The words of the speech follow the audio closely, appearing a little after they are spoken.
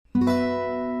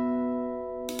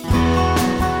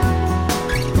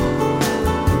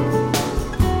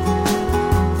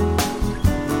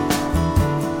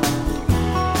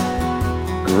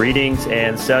Greetings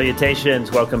and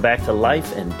salutations. Welcome back to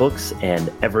Life and Books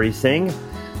and Everything.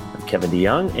 I'm Kevin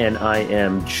DeYoung, and I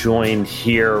am joined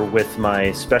here with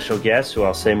my special guest, who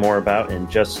I'll say more about in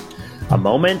just a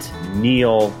moment,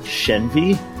 Neil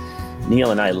Shenvi.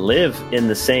 Neil and I live in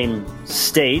the same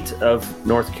state of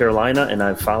North Carolina, and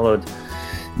I've followed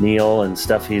Neil and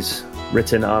stuff he's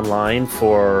written online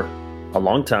for a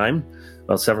long time.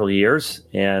 Well, several years,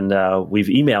 and we've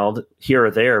emailed here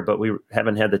or there, but we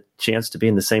haven't had the chance to be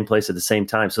in the same place at the same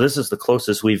time. So this is the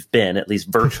closest we've been, at least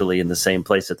virtually in the same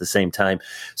place at the same time.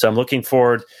 So I'm looking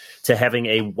forward to having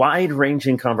a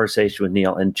wide-ranging conversation with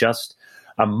Neil in just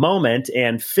a moment.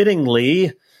 And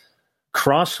fittingly,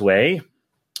 Crossway,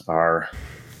 our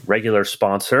regular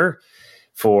sponsor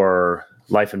for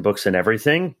Life and Books and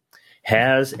Everything,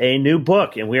 has a new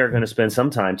book, and we are going to spend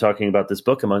some time talking about this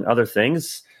book, among other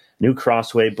things. New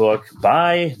Crossway book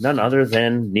by none other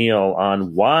than Neil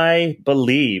on Why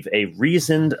Believe, a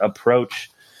Reasoned Approach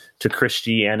to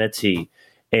Christianity.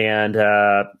 And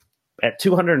at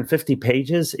 250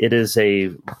 pages, it is a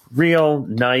real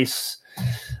nice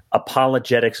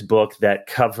apologetics book that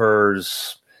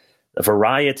covers a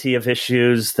variety of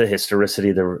issues: the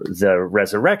historicity, the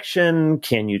resurrection,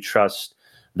 can you trust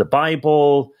the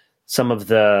Bible, some of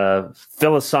the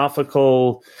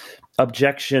philosophical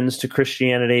objections to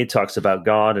Christianity, talks about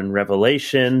God and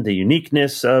revelation, the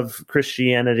uniqueness of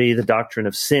Christianity, the doctrine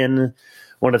of sin.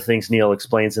 One of the things Neil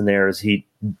explains in there is he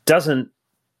doesn't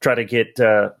try to get,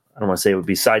 I don't want to say it would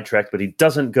be sidetracked, but he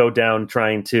doesn't go down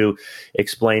trying to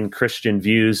explain Christian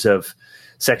views of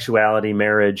sexuality,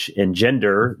 marriage, and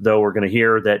gender, though we're going to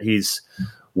hear that he's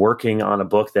working on a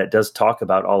book that does talk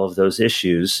about all of those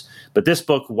issues. But this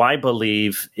book, Why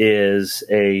Believe, is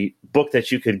a book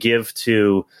that you could give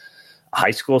to a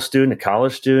high school student, a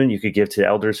college student. You could give to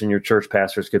elders in your church.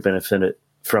 Pastors could benefit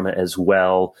from it as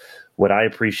well. What I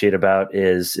appreciate about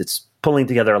is it's pulling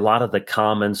together a lot of the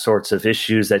common sorts of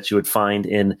issues that you would find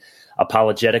in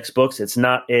apologetics books. It's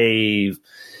not a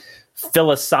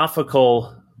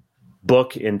philosophical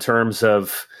book in terms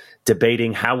of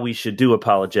debating how we should do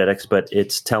apologetics, but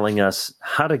it's telling us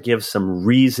how to give some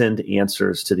reasoned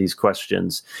answers to these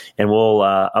questions. And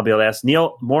I'll be able to ask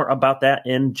Neil more about that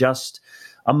in just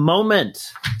a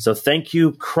moment. So thank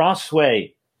you,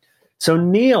 Crossway. So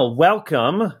Neil,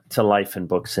 welcome to Life and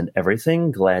Books and Everything.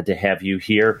 Glad to have you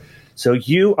here. So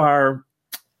you are,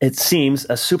 it seems,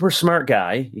 a super smart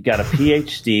guy. You got a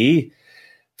PhD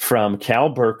from Cal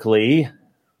Berkeley,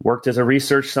 worked as a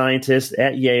research scientist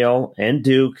at Yale and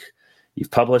Duke.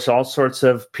 You've published all sorts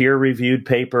of peer-reviewed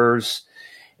papers,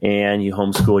 and you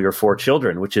homeschool your 4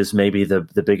 children, which is maybe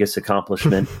the biggest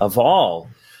accomplishment of all.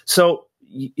 So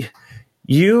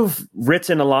you've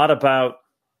written a lot about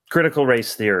critical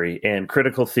race theory and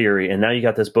critical theory, and now you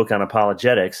got this book on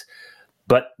apologetics,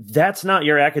 but that's not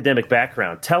your academic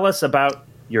background. Tell us about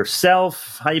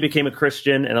yourself, how you became a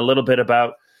Christian, and a little bit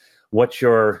about what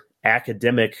your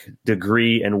academic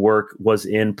degree and work was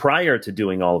in prior to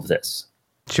doing all of this.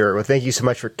 Sure. Well, thank you so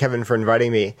much, Kevin, for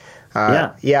inviting me.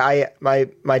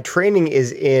 My training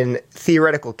is in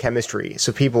theoretical chemistry.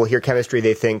 So people hear chemistry,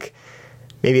 they think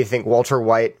Walter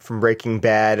White from Breaking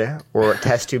Bad or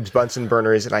test tubes, Bunsen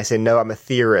burners, and I say, no, I'm a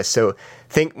theorist. So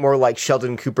think more like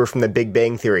Sheldon Cooper from The Big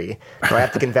Bang Theory. Now, I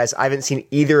have to confess, I haven't seen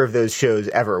either of those shows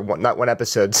ever, not one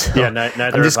episode. So yeah,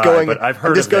 neither have I, but I've heard of them.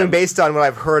 I'm just going based on what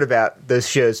I've heard about those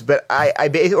shows. But how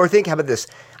about this?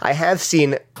 I have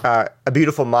seen A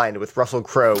Beautiful Mind with Russell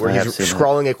Crowe, where he's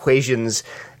scrawling equations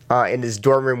in his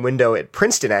dorm room window at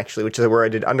Princeton, actually, which is where I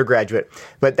did undergraduate.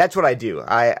 But that's what I do.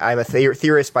 I'm a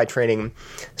theorist by training.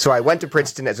 So I went to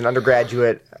Princeton as an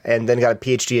undergraduate and then got a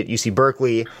PhD at UC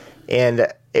Berkeley. And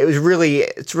it's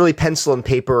really pencil and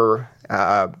paper,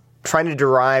 trying to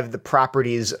derive the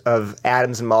properties of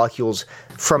atoms and molecules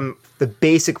from the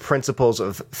basic principles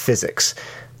of physics.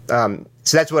 So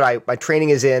that's what my training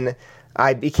is in.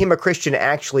 I became a Christian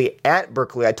actually at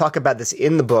Berkeley. I talk about this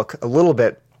in the book a little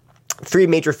bit. 3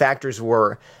 major factors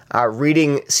were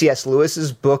reading C.S.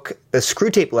 Lewis's book, The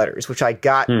Screwtape Letters, which I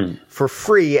got for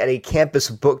free at a campus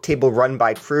book table run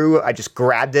by Cru. I just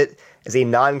grabbed it as a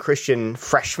non-Christian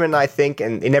freshman, I think,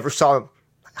 and they never saw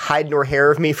hide nor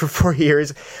hair of me for 4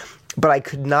 years. But I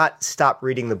could not stop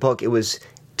reading the book. It was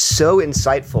so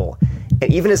insightful.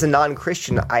 And even as a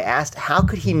non-Christian, I asked, how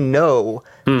could he know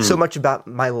so much about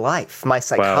my life, my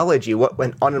psychology, what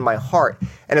went on in my heart?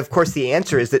 And of course, the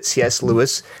answer is that C.S.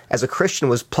 Lewis, as a Christian,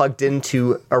 was plugged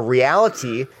into a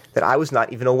reality that I was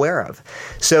not even aware of.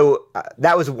 So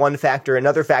that was one factor.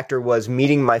 Another factor was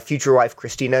meeting my future wife,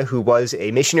 Christina, who was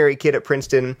a missionary kid at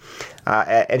Princeton,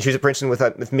 and she was at Princeton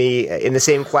with me in the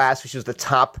same class. She was the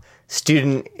top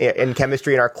student in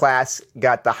chemistry in our class,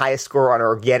 got the highest score on our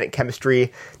organic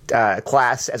chemistry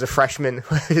class as a freshman,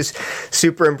 which is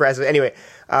super impressive. Anyway,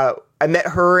 I met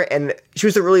her, and she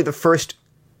was really the first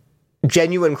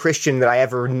genuine Christian that I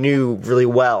ever knew really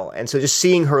well. And so just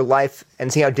seeing her life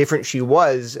and seeing how different she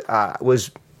was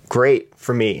great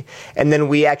for me. And then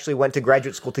we actually went to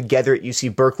graduate school together at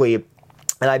UC Berkeley,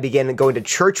 and I began going to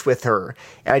church with her,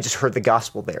 and I just heard the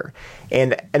gospel there.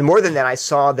 And more than that, I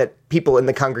saw that people in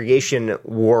the congregation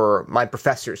were my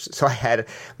professors. So I had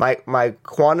my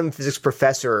quantum physics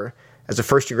professor as a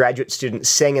first-year graduate student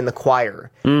sang in the choir.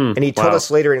 And he told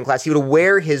us later in class he would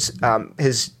wear his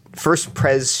First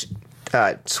Pres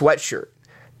sweatshirt,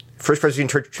 First Presbyterian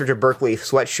Church of Berkeley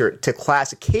sweatshirt to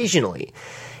class occasionally.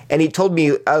 And he told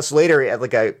us later at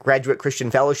like a graduate Christian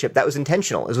fellowship that was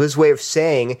intentional. It was his way of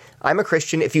saying, I'm a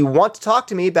Christian. If you want to talk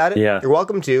to me about it, you're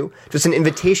welcome to. Just an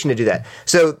invitation to do that.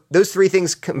 So those three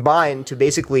things combined to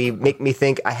basically make me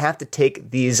think I have to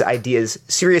take these ideas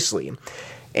seriously.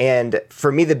 And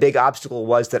for me, the big obstacle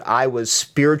was that I was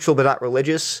spiritual but not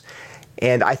religious.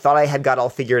 And I thought I had got all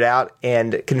figured out,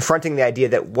 and confronting the idea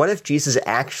that what if Jesus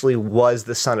actually was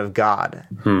the Son of God?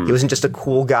 He wasn't just a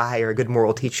cool guy or a good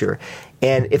moral teacher.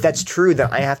 And if that's true, then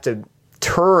I have to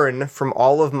turn from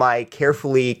all of my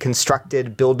carefully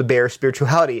constructed Build-A-Bear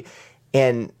spirituality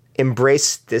and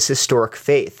embrace this historic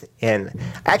faith. And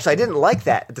actually, I didn't like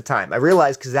that at the time. I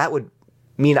realized because that would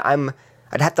mean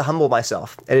I'd have to humble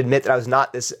myself and admit that I was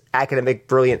not this academic,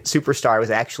 brilliant superstar. I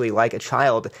was actually like a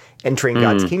child entering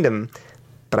God's kingdom.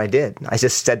 But I did. I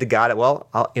just said to God, well,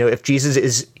 if Jesus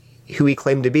is who he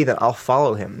claimed to be, then I'll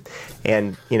follow him.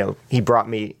 And, he brought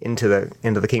me into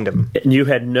the kingdom. And you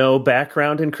had no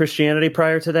background in Christianity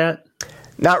prior to that?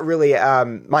 Not really.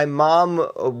 My mom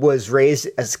was raised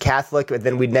as Catholic, but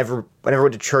then whenever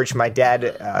went to church. My dad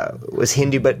was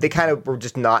Hindu, but they kind of were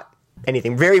just not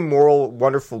anything. Very moral,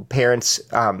 wonderful parents,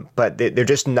 but they're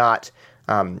just not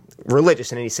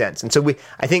religious in any sense. And so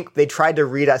I think they tried to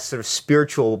read us sort of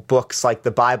spiritual books like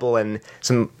the Bible and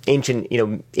some ancient,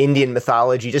 Indian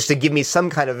mythology just to give me some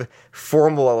kind of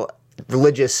formal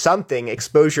religious something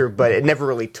exposure, but it never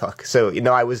really took. So,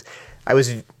 I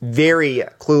was very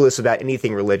clueless about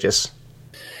anything religious.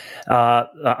 I'm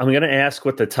going to ask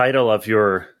what the title of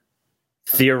your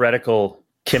theoretical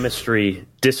chemistry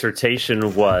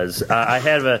dissertation was.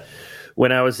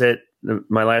 When I was at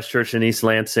my last church in East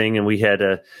Lansing, and we had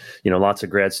lots of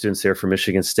grad students there from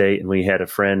Michigan State, and we had a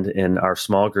friend in our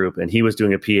small group, and he was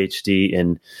doing a PhD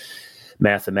in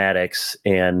mathematics,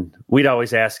 and we'd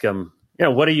always ask him,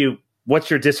 what's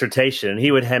your dissertation? And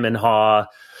he would hem and haw.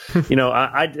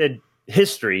 I did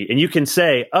history, and you can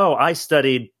say, oh, I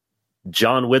studied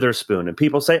John Witherspoon, and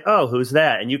people say, oh, who's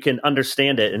that? And you can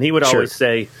understand it. And he would always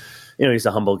say, he's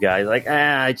a humble guy, like,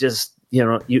 I just, you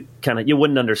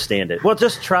wouldn't understand it. Well,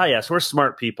 just try us. We're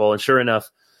smart people. And sure enough,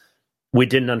 we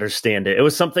didn't understand it. It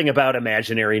was something about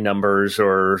imaginary numbers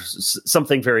or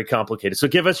something very complicated. So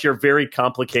give us your very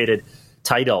complicated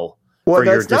title for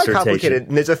your dissertation. Well, it's not complicated.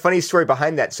 And there's a funny story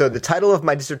behind that. So the title of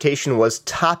my dissertation was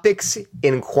Topics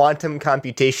in Quantum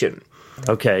Computation.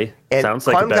 Okay. And sounds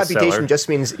like a bestseller. Quantum computation just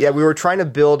means, we were trying to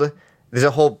build... There's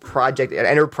a whole project, an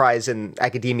enterprise in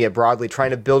academia broadly, trying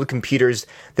to build computers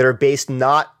that are based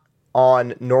not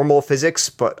on normal physics,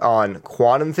 but on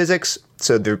quantum physics.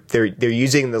 So they're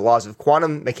using the laws of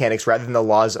quantum mechanics rather than the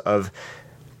laws of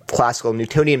classical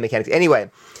Newtonian mechanics. Anyway,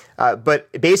 but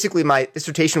basically my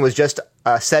dissertation was just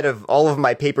a set of all of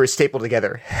my papers stapled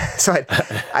together. So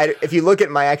if you look at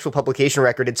my actual publication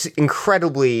record, it's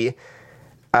incredibly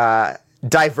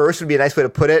diverse would be a nice way to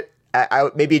put it.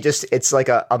 It's like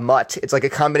a mutt. It's like a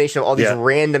combination of all these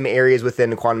random areas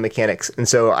within quantum mechanics. And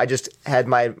so I just had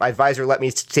my advisor let me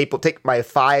take my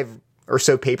 5 or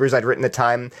so papers I'd written at the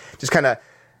time, just kind of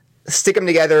stick them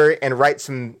together and write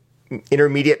some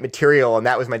intermediate material. And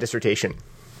that was my dissertation.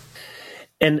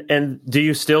 And do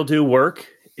you still do work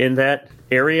in that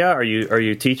area? Are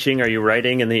you teaching? Are you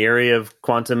writing in the area of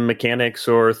quantum mechanics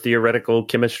or theoretical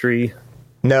chemistry?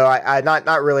 No, I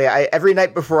not really. Every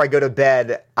night before I go to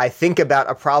bed, I think about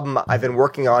a problem I've been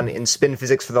working on in spin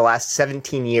physics for the last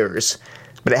 17 years,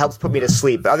 but it helps put me to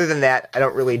sleep. But other than that, I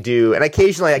don't really do. And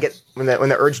occasionally I get, when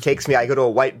the urge takes me, I go to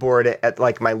a whiteboard at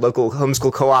like my local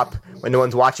homeschool co-op when no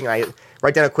one's watching, and I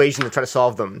write down equations and try to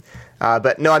solve them.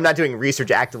 But no, I'm not doing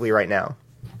research actively right now.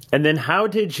 And then how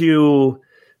did you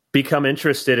become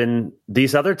interested in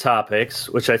these other topics,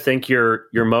 which I think you're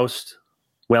most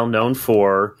well known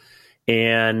for?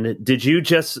 And did you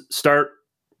just start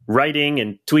writing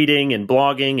and tweeting and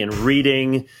blogging and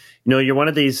reading? You know, you're one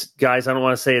of these guys, I don't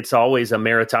want to say it's always a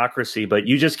meritocracy, but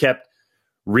you just kept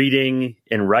reading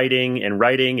and writing and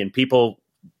writing, and people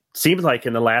seemed like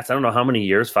in the last, I don't know how many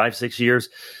years, 5, 6 years,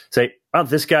 say, oh,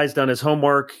 this guy's done his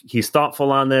homework. He's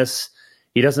thoughtful on this.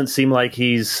 He doesn't seem like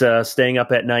he's staying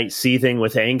up at night seething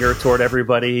with anger toward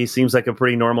everybody. He seems like a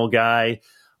pretty normal guy.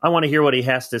 I want to hear what he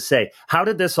has to say. How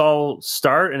did this all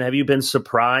start? And have you been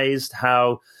surprised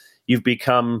how you've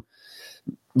become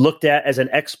looked at as an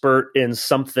expert in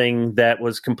something that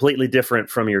was completely different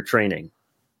from your training?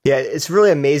 Yeah, it's a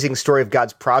really amazing story of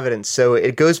God's providence. So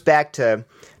it goes back to,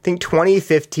 I think,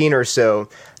 2015 or so.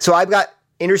 So I got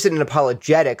interested in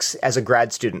apologetics as a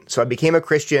grad student. So I became a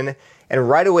Christian, and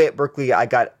right away at Berkeley, I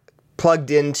got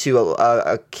plugged into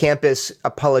a campus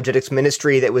apologetics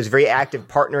ministry that was very active,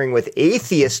 partnering with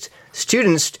atheist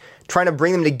students, trying to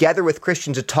bring them together with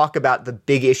Christians to talk about the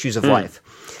big issues of life.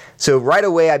 So right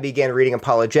away, I began reading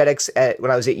apologetics. When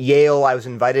I was at Yale, I was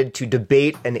invited to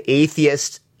debate an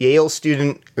atheist Yale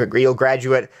student, or Yale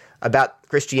graduate, about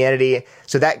Christianity.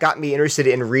 So that got me interested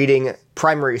in reading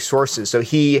primary sources. So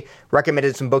he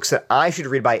recommended some books that I should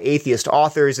read by atheist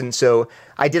authors. And so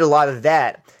I did a lot of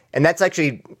that. And that's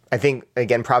actually, I think,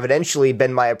 again, providentially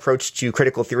been my approach to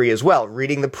critical theory as well,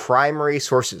 reading the primary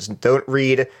sources. Don't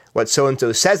read what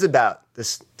so-and-so says about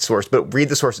this source, but read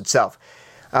the source itself.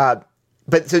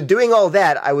 But so doing all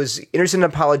that, I was interested in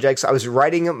apologetics. I was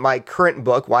writing my current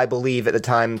book, Why Believe, at the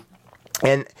time.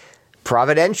 And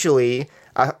providentially,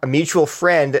 a mutual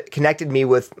friend connected me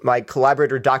with my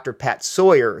collaborator, Dr. Pat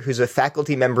Sawyer, who's a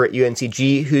faculty member at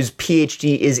UNCG, whose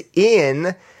PhD is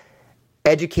in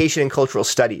education and cultural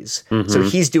studies. So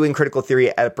he's doing critical theory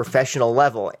at a professional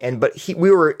level.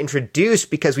 We were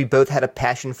introduced because we both had a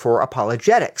passion for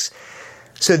apologetics.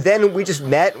 So then we just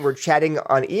met and we're chatting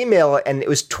on email, and it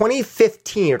was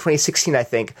 2015 or 2016, I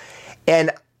think.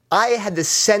 And I had this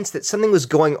sense that something was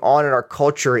going on in our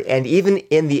culture and even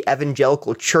in the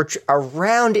evangelical church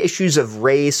around issues of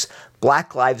race,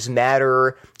 Black Lives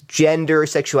Matter, gender,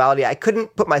 sexuality. I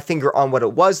couldn't put my finger on what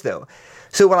it was, though.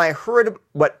 So when I heard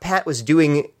what Pat was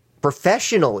doing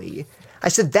professionally, I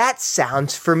said, that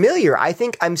sounds familiar. I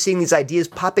think I'm seeing these ideas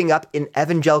popping up in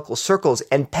evangelical circles.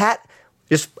 And Pat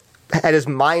just had his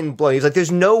mind blown. He's like, there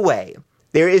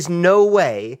is no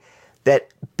way that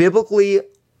biblically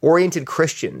oriented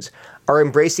Christians are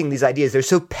embracing these ideas. They're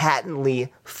so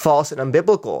patently false and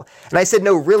unbiblical. And I said,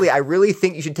 no, really, I really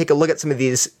think you should take a look at some of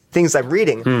these things I'm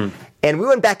reading. And we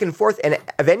went back and forth, and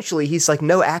eventually he's like,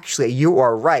 no, actually, you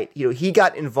are right. You know, he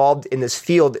got involved in this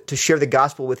field to share the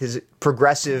gospel with his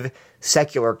progressive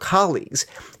secular colleagues.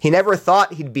 He never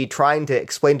thought he'd be trying to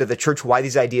explain to the church why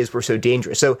these ideas were so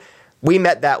dangerous. So we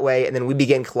met that way, and then we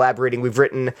began collaborating. We've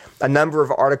written a number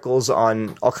of articles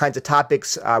on all kinds of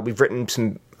topics. I've written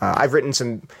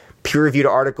some peer-reviewed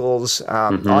articles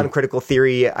on critical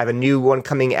theory. I have a new one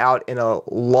coming out in a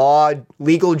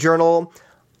legal journal,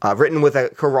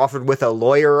 co-authored with a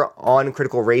lawyer on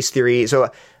critical race theory.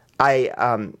 So I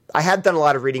have done a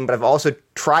lot of reading, but I've also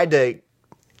tried to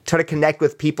connect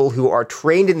with people who are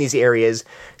trained in these areas,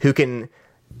 who can,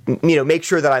 make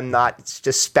sure that I'm not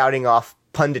just spouting off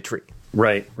punditry.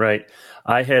 Right.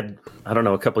 I don't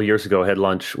know, a couple of years ago, I had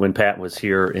lunch when Pat was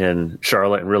here in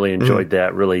Charlotte and really enjoyed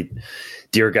that. Really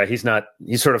dear guy. He's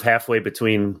sort of halfway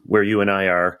between where you and I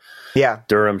are. Yeah.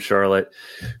 Durham, Charlotte,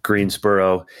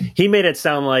 Greensboro. He made it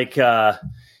sound like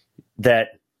that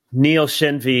Neil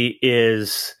Shenvi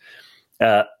is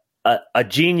a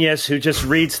genius who just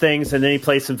reads things, and then he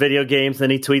plays some video games, then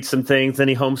he tweets some things, then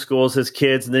he homeschools his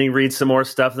kids, and then he reads some more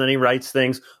stuff, and then he writes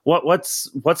things. What's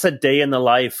a day in the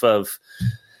life of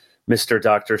Mr.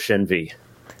 Dr. Shenvi?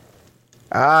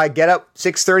 I get up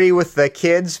 6:30 with the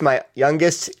kids. My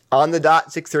youngest on the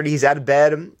dot, 6:30, he's out of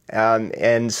bed.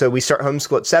 And so we start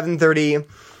homeschool at 7:30.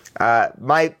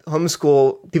 My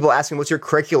homeschool, people ask me, what's your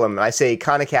curriculum? And I say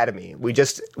Khan Academy. We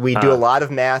do a lot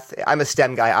of math. I'm a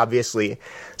STEM guy, obviously.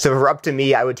 So if it were up to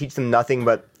me, I would teach them nothing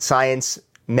but science,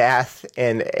 math,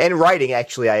 and writing.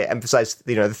 Actually, I emphasize,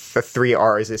 the 3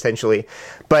 R's essentially.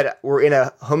 But we're in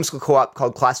a homeschool co-op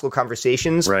called Classical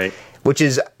Conversations, right, which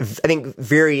is, I think,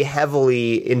 very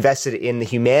heavily invested in the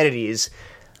humanities.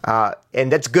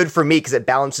 And that's good for me because it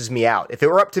balances me out. If it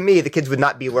were up to me, the kids would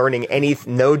not be learning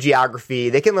no geography.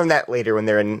 They can learn that later when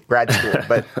they're in grad school.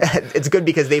 But it's good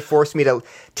because they force me to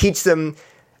teach them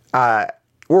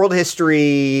world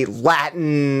history,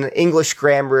 Latin, English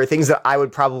grammar, things that I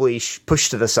would probably push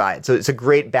to the side. So it's a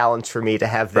great balance for me to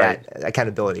have that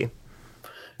accountability.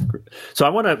 So I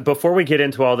want to, before we get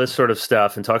into all this sort of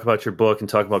stuff and talk about your book and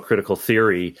talk about critical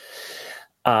theory,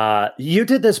 You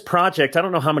did this project, I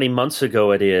don't know how many months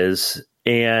ago it is,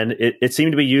 and it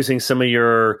seemed to be using some of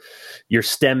your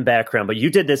STEM background, but you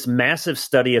did this massive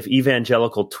study of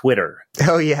evangelical Twitter.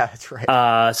 Oh, yeah, that's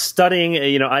right.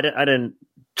 Studying, I didn't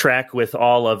track with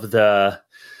all of the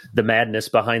madness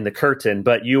behind the curtain,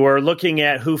 but you were looking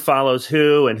at who follows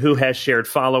who and who has shared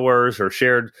followers or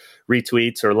shared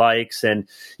retweets or likes, and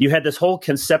you had this whole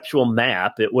conceptual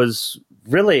map. It was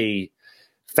really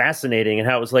fascinating in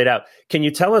how it was laid out. Can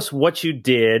you tell us what you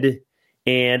did?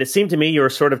 And it seemed to me you were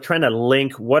sort of trying to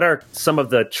link what are some of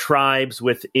the tribes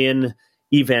within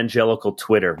evangelical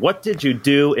Twitter. What did you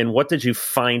do and what did you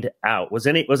find out? Was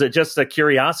it just a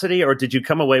curiosity, or did you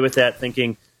come away with that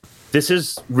thinking, this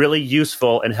is really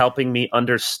useful in helping me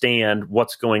understand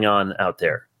what's going on out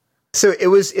there? So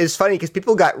it's funny because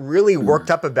people got really worked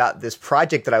up about this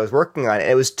project that I was working on, and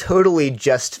it was totally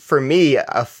just, for me,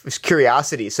 a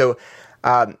curiosity. So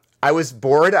I was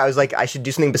bored. I was like, I should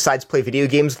do something besides play video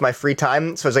games with my free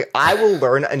time. So I was like, I will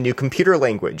learn a new computer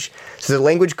language. So there's a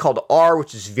language called R,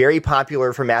 which is very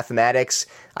popular for mathematics.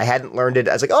 I hadn't learned it.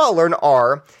 I was like, oh, I'll learn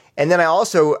R. And then I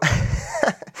also...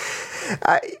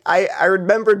 I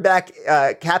remembered back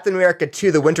Captain America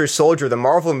 2, The Winter Soldier, the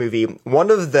Marvel movie.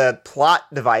 One of the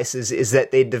plot devices is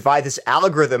that they devise this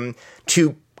algorithm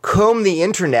to comb the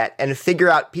internet and figure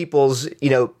out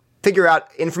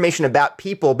information about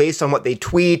people based on what they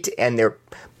tweet, and they're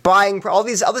buying all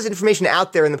this information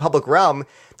out there in the public realm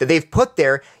that they've put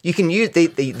there. You can use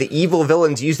the evil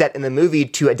villains use that in the movie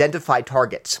to identify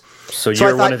targets. So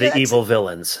you're one of the evil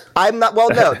villains. I'm not. Well,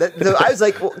 no. I was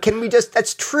like, well, can we just?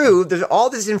 That's true. There's all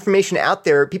this information out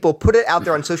there. People put it out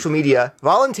there on social media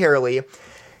voluntarily.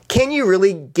 Can you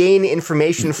really gain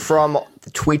information from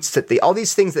the tweets all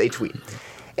these things that they tweet?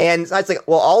 And so I was like,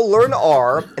 well, I'll learn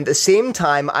R, and at the same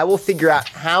time, I will figure out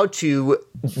how to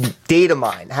data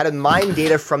mine, how to mine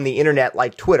data from the internet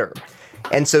like Twitter.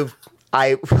 And so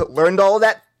I learned all of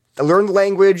that. I learned the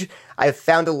language. I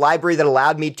found a library that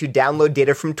allowed me to download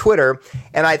data from Twitter.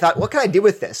 And I thought, what can I do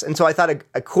with this? And so I thought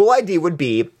a cool idea would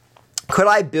be, could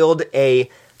I build a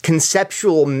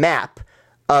conceptual map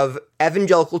of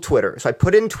evangelical Twitter? So I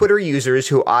put in Twitter users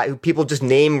who people just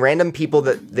name random people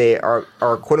that they are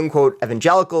quote unquote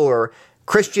evangelical or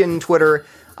Christian Twitter.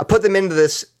 I put them into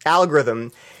this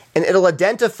algorithm, and it'll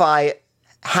identify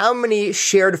how many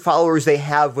shared followers they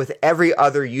have with every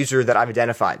other user that I've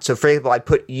identified. So for example, I'd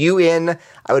put you in,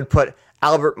 I would put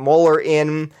Albert Mohler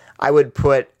in, I would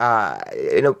put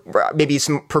maybe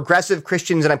some progressive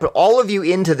Christians, and I put all of you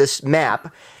into this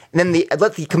map, and then I'd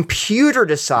let the computer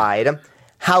decide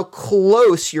how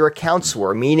close your accounts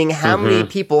were, meaning how many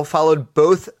people followed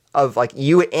both of like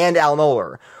you and Al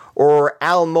Mohler, or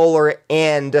Al Mohler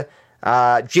and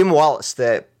Jim Wallace,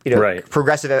 the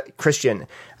progressive Christian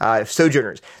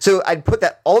sojourners. So I'd put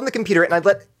that all in the computer, and I'd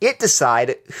let it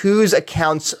decide whose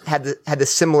accounts had the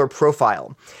similar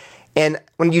profile. And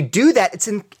when you do that, it's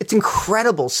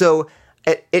incredible. So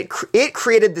it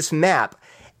created this map.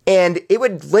 And it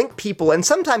would link people, and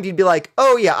sometimes you'd be like,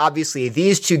 oh yeah, obviously,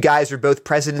 these two guys are both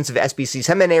presidents of SBC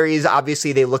seminaries.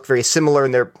 Obviously, they look very similar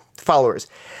in their followers.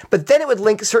 But then it would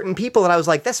link certain people, and I was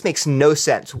like, this makes no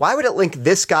sense. Why would it link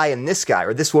this guy and this guy,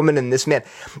 or this woman and this man?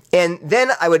 And then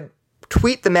I would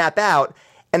tweet the map out,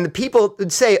 and the people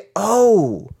would say,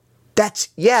 oh, that's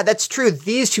true.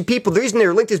 These two people, the reason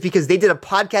they're linked is because they did a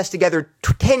podcast together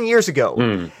 10 years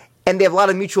ago. And they have a lot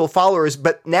of mutual followers,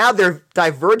 but now they're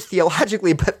diverged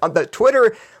theologically, but on the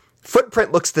Twitter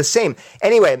footprint looks the same.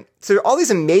 Anyway, so there are all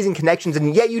these amazing connections,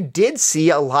 and yet you did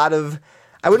see a lot of,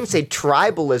 I wouldn't say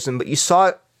tribalism, but you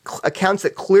saw accounts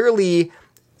that clearly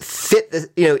fit the,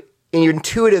 in your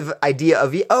intuitive idea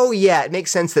of, oh yeah, it makes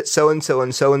sense that so-and-so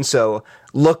and so-and-so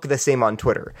look the same on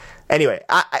Twitter. Anyway,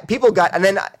 people got, and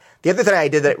then the other thing I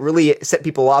did that really set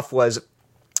people off was,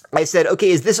 I said,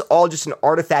 okay, is this all just an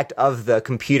artifact of the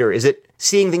computer? Is it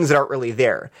seeing things that aren't really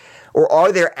there? Or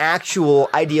are there actual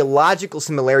ideological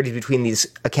similarities between these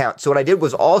accounts? So what I did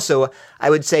was also, I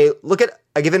would say, look at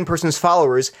a given person's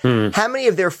followers. How many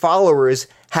of their followers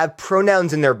have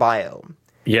pronouns in their bio?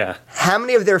 Yeah. How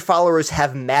many of their followers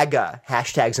have MAGA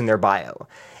hashtags in their bio?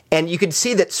 And you could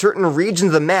see that certain regions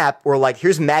of the map were like,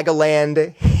 here's MAGA land,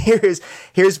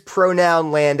 here's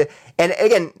pronoun land. And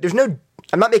again,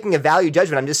 I'm not making a value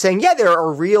judgment. I'm just saying, yeah, there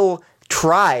are real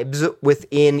tribes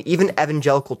within even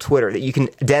evangelical Twitter that you can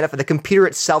identify. The computer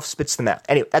itself spits them out.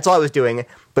 Anyway, that's all I was doing.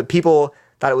 But people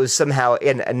thought it was somehow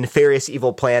a nefarious,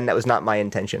 evil plan. That was not my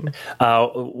intention.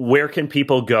 Where can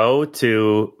people go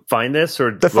to find this,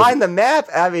 or to find the map?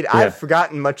 I mean, I've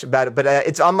forgotten much about it, but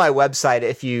it's on my website.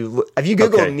 If you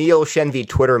Google Neil Shenvi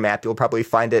Twitter map, you'll probably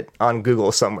find it on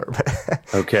Google somewhere.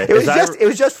 Okay, it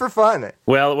was just for fun.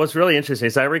 Well, what's really interesting,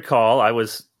 as I recall, I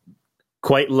was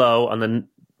quite low on the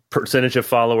percentage of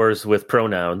followers with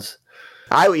pronouns.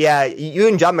 You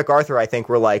and John MacArthur, I think,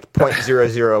 were like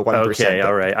 0.001%. Okay,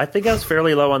 all right. I think I was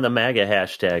fairly low on the MAGA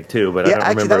hashtag too, but I don't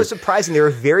remember. Actually, that was surprising. There were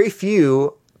very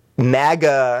few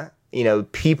MAGA,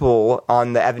 people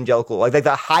on the evangelical. Like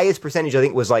the highest percentage, I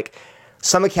think, was like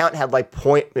some account had like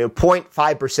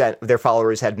 0.5% of their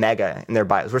followers had MAGA in their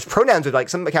bios. Whereas pronouns were like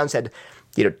some accounts had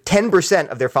 10%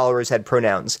 of their followers had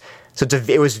pronouns. So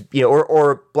it was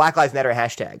or Black Lives Matter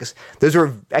hashtags. Those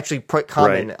were actually quite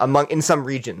common in some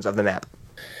regions of the map.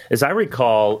 As I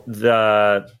recall,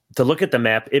 to look at the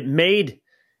map, it made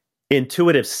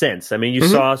intuitive sense. I mean, you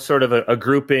saw sort of a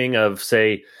grouping of,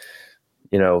 say,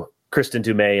 Kristen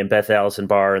Dumais and Beth Allison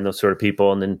Barr and those sort of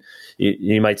people, and then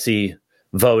you might see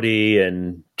Vody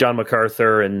and John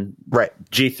MacArthur and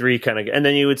G3 kind of, and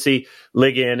then you would see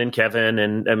Ligon and Kevin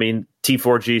and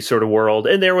T4G sort of world,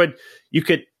 and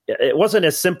it wasn't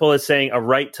as simple as saying a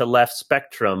right to left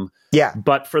spectrum. Yeah.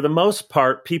 But for the most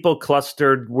part, people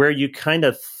clustered where you kind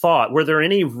of thought. Were there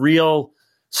any real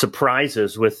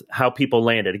surprises with how people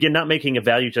landed? Again, not making a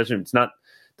value judgment.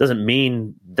 Doesn't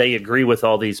mean they agree with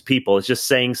all these people. It's just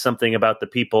saying something about the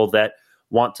people that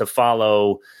want to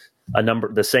follow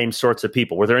the same sorts of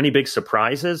people. Were there any big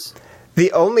surprises? The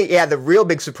real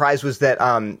big surprise was that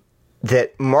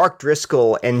that Mark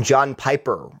Driscoll and John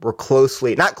Piper were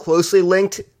not closely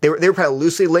linked. They were kind of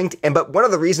loosely linked. But one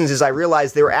of the reasons is I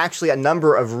realized there were actually a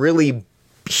number of really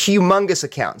humongous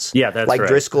accounts. Yeah, that's like right.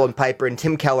 Driscoll and Piper and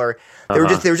Tim Keller. They were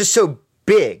just so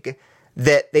big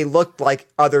that they looked like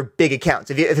other big accounts.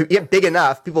 If you're big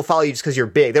enough, people follow you just because you're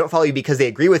big. They don't follow you because they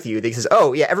agree with you. They say,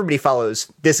 oh yeah, everybody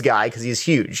follows this guy because he's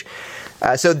huge.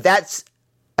 So that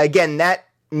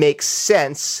makes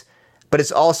sense. But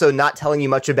it's also not telling you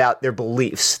much about their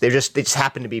beliefs. They just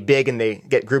happen to be big, and they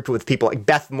get grouped with people like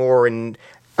Beth Moore and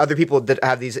other people that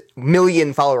have these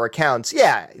million follower accounts.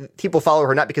 Yeah, people follow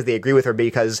her not because they agree with her, but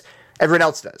because everyone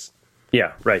else does.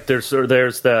 Yeah, right. There's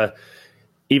the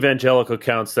evangelical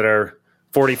accounts that are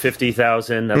 40,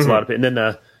 50,000. That's a lot of people. And then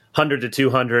the 100 to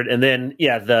 200. And then,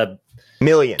 the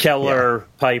million. Keller,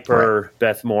 Piper,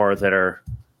 Beth Moore that are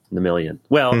in the million.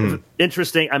 Well,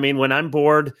 interesting. I mean, when I'm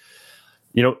bored,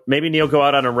 maybe Neil go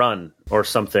out on a run or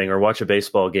something, or watch a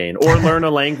baseball game, or learn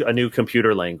a new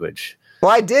computer language.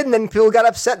 Well, I did, and then people got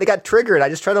upset. They got triggered. I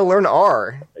just tried to learn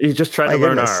R. You just tried to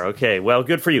learn R. Okay, well,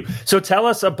 good for you. So tell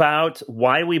us about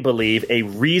why we believe a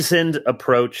reasoned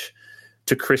approach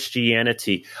to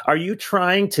Christianity. Are you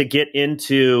trying to get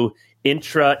into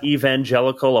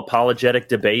intra-evangelical apologetic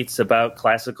debates about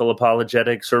classical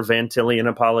apologetics or Van Tillian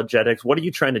apologetics? What are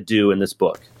you trying to do in this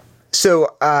book?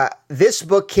 So this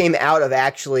book came out of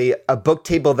actually a book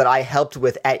table that I helped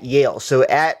with at Yale. So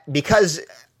because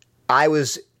I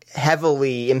was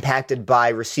heavily impacted by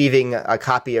receiving a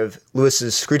copy of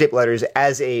Lewis's Screwtape Letters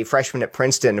as a freshman at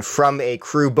Princeton from a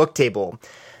Cru book table.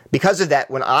 Because of that,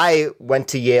 when I went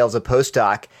to Yale as a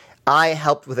postdoc, I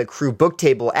helped with a Cru book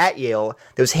table at Yale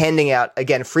that was handing out,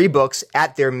 again, free books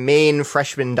at their main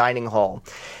freshman dining hall.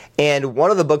 And one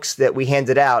of the books that we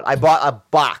handed out, I bought a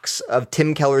box of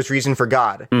Tim Keller's Reason for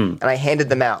God, and I handed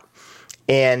them out.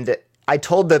 And I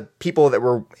told the people that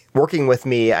were working with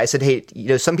me, I said, hey,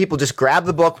 some people just grab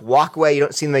the book, walk away, you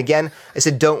don't see them again. I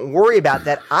said, don't worry about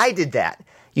that. I did that.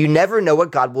 You never know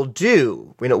what God will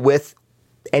do, with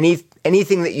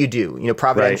anything that you do,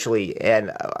 providentially. Right.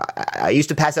 And I used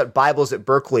to pass out Bibles at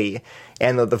Berkeley,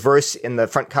 and the verse in the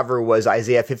front cover was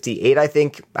Isaiah 58, I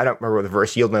think. I don't remember the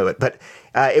verse. You'll know it. But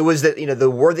it was that,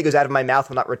 the word that goes out of my mouth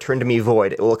will not return to me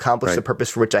void. It will accomplish the purpose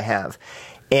for which I have.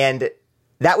 And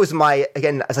that was I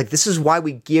was like, this is why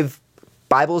we give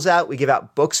Bibles out. We give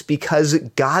out books, because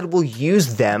God will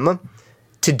use them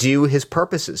to do his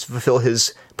purposes, fulfill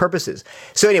his purposes.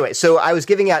 So anyway, I was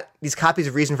giving out these copies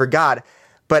of Reason for God,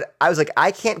 but I was like,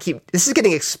 I can't this is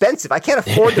getting expensive. I can't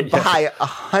afford to buy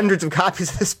hundreds of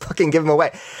copies of this book and give them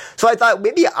away. So I thought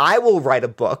maybe I will write a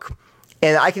book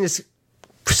and I can just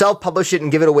self-publish it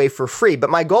and give it away for free. But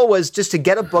my goal was just to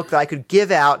get a book that I could give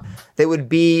out that would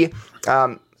be,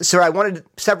 so I wanted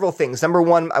several things. Number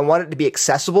one, I wanted it to be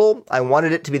accessible. I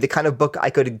wanted it to be the kind of book I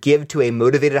could give to a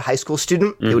motivated high school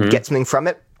student that would get something from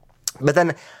it. But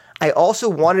then I also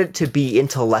wanted it to be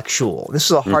intellectual. This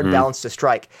is a hard balance to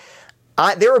strike.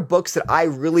 there are books that I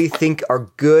really think are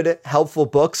good, helpful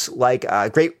books. Like a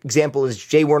great example is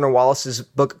J. Warner Wallace's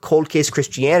book, Cold Case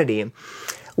Christianity,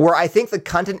 where I think the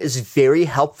content is very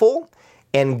helpful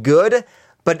and good,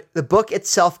 but the book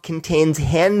itself contains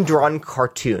hand-drawn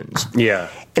cartoons. Yeah.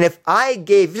 And if I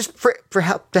gave, just for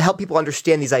help, to help people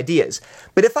understand these ideas,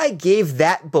 but if I gave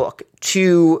that book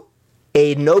to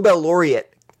a Nobel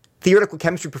laureate theoretical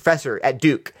chemistry professor at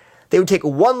Duke, they would take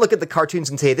one look at the cartoons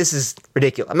and say, this is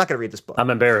ridiculous. I'm not going to read this book. I'm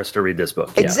embarrassed to read this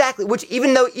book. Exactly. Which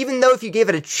even though if you gave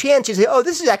it a chance, you'd say, oh,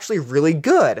 this is actually really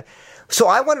good. So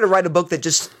I wanted to write a book that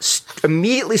just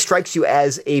immediately strikes you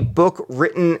as a book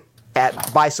written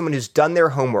by someone who's done their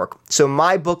homework. So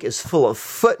my book is full of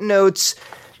footnotes,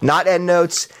 not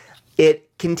endnotes. It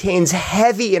contains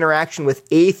heavy interaction with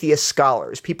atheist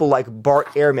scholars, people like Bart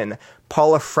Ehrman,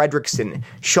 Paula Fredrickson,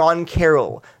 Sean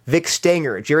Carroll, Vic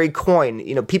Stanger, Jerry Coyne,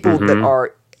 people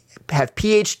that have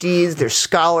PhDs, they're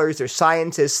scholars, they're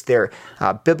scientists, they're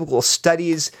biblical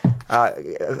studies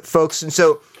folks. And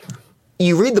so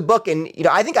you read the book and,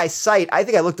 I think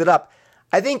I looked it up.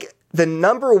 I think the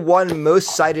number one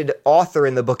most cited author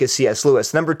in the book is C.S.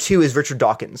 Lewis. Number two is Richard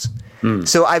Dawkins.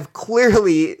 So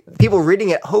people reading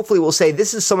it hopefully will say,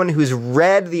 this is someone who's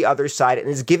read the other side and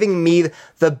is giving me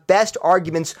the best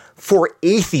arguments for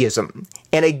atheism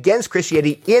and against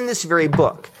Christianity in this very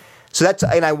book. So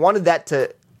I wanted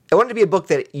to be a book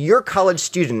that your college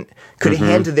student could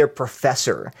hand to their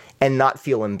professor and not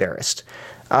feel embarrassed.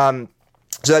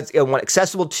 So that's one,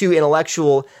 accessible to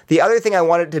intellectual. The other thing I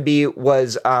wanted to be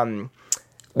was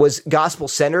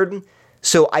gospel-centered.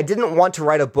 So I didn't want to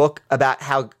write a book about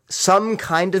how some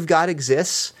kind of God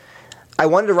exists. I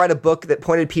wanted to write a book that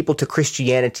pointed people to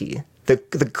Christianity.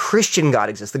 The Christian God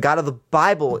exists. The God of the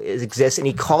Bible exists, and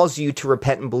he calls you to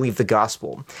repent and believe the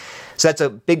gospel. So that's a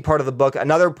big part of the book.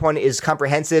 Another point is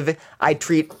comprehensive. I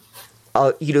treat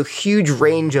huge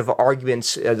range of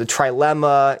arguments, the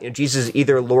trilemma, Jesus is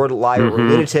either Lord, liar, or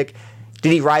lunatic.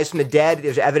 Did he rise from the dead?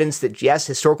 There's evidence that, yes,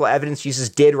 historical evidence, Jesus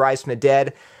did rise from the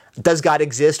dead. Does God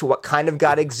exist? What kind of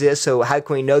God exists? So how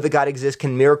can we know that God exists?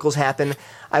 Can miracles happen?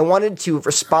 I wanted to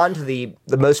respond to the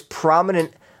most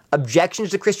prominent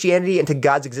objections to Christianity and to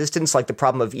God's existence, like the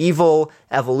problem of evil,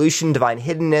 evolution, divine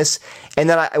hiddenness. And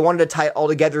then I wanted to tie it all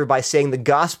together by saying the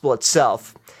gospel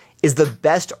itself is the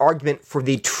best argument for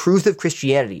the truth of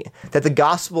Christianity, that the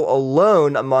gospel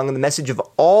alone, among the message of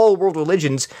all world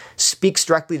religions, speaks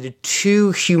directly to two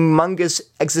humongous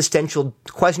existential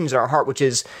questions in our heart, which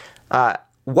is,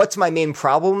 what's my main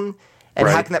problem, and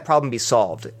how can that problem be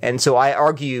solved? And so I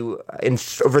argue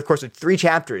over the course of 3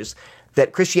 chapters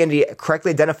that Christianity correctly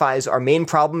identifies our main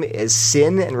problem is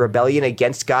sin and rebellion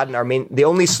against God, and the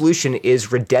only solution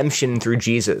is redemption through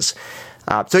Jesus.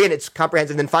 So again, it's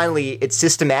comprehensive. And then finally, it's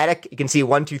systematic. You can see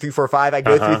 1, 2, 3, 4, 5. I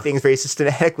go through things very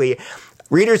systematically.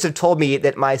 Readers have told me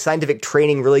that my scientific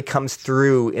training really comes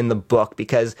through in the book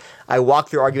because I walk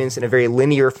through arguments in a very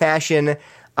linear fashion.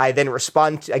 I then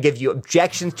I give you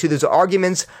objections to those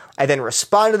arguments. I then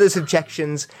respond to those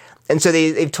objections. And so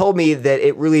they've told me that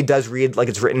it really does read like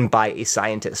it's written by a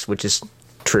scientist, which is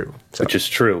true. Which is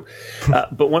true.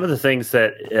 But one of the things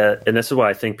that, and this is why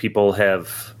I think people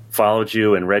have followed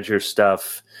you and read your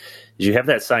stuff, is you have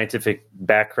that scientific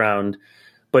background,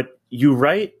 but you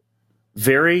write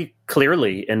very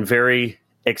clearly and very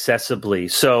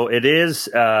accessibly. So it is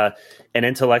an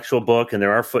intellectual book, and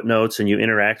there are footnotes, and you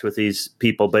interact with these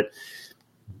people. But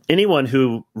anyone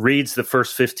who reads the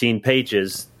first 15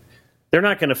 pages, they're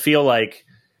not going to feel like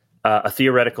a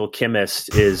theoretical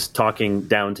chemist is talking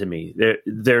down to me.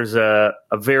 There's a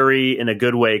very, in a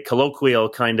good way, colloquial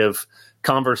kind of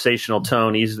conversational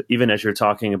tone, even as you're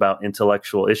talking about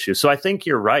intellectual issues. So I think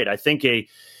you're right. I think a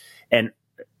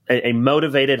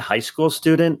motivated high school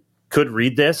student could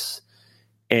read this,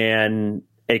 and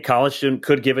a college student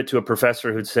could give it to a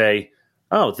professor who'd say,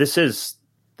 oh, this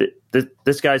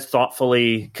guy's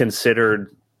thoughtfully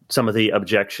considered some of the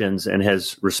objections and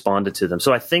has responded to them.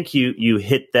 So I think you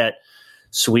hit that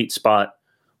sweet spot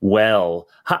well.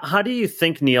 How do you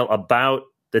think, Neil, about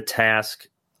the task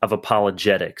of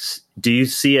apologetics? Do you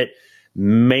see it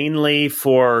mainly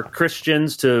for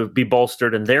Christians to be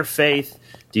bolstered in their faith?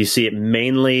 Do you see it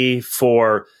mainly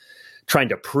for trying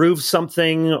to prove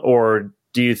something? Or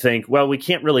do you think, well, we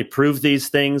can't really prove these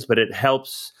things, but it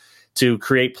helps to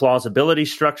create plausibility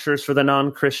structures for the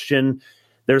non-Christian?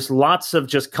 There's lots of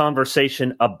just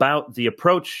conversation about the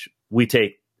approach we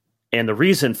take and the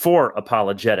reason for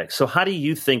apologetics. So how do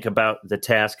you think about the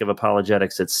task of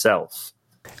apologetics itself?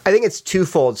 I think it's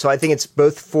twofold. So I think it's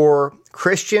both for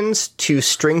Christians to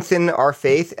strengthen our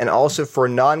faith and also for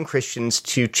non-Christians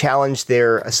to challenge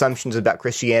their assumptions about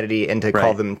Christianity and to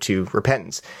call them to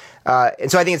repentance.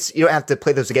 And so I think you don't have to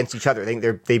play those against each other. I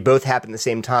think they both happen at the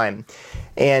same time.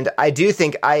 And I do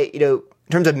think in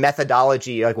terms of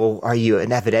methodology, like, well, are you an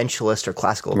evidentialist or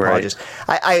classical apologist?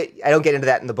 Right. I don't get into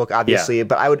that in the book, obviously,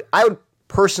 but I would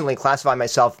personally classify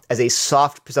myself as a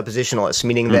soft presuppositionalist,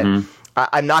 meaning that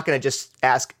I'm not going to just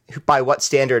ask by what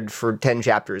standard for 10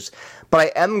 chapters, but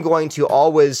I am going to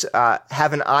always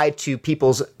have an eye to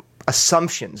people's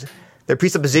assumptions, their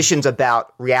presuppositions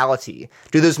about reality.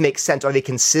 Do those make sense? Are they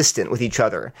consistent with each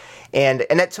other? And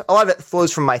that's, a lot of it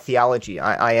flows from my theology.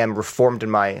 I am Reformed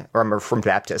I'm a Reformed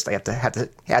Baptist. I have to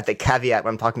add the caveat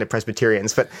when I'm talking to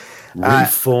Presbyterians. But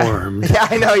Reformed. Yeah,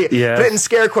 I know. Put it in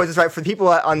scare quotes. That's right. For the people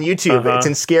on YouTube, it's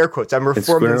in scare quotes. I'm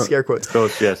Reformed in scare quotes.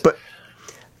 Yes. But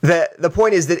the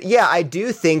point is that, I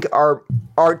do think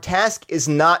our task is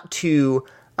not to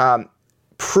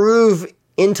prove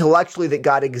intellectually that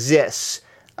God exists,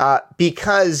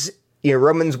 because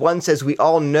Romans 1 says we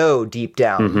all know deep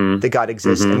down that God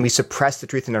exists, and we suppress the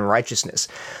truth in unrighteousness.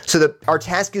 So our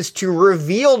task is to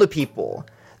reveal to people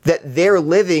that they're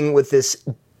living with this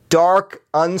dark,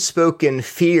 unspoken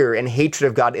fear and hatred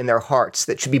of God in their hearts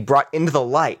that should be brought into the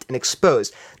light and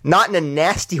exposed, not in a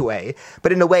nasty way,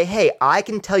 but in a way, hey, I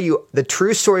can tell you the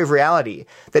true story of reality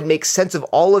that makes sense of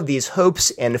all of these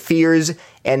hopes and fears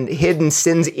and hidden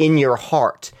sins in your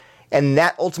heart. And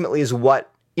that ultimately is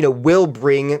what will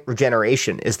bring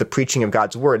regeneration, is the preaching of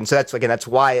God's word. And so that's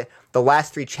why the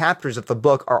last 3 chapters of the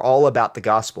book are all about the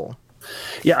gospel.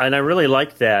 Yeah, and I really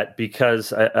like that,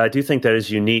 because I do think that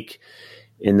is unique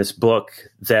in this book,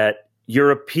 that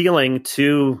you're appealing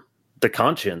to the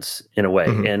conscience in a way.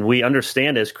 And we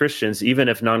understand as Christians, even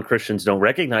if non-Christians don't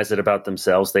recognize it about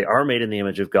themselves, they are made in the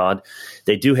image of God.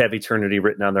 They do have eternity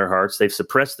written on their hearts. They've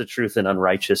suppressed the truth in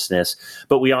unrighteousness,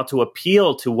 but we ought to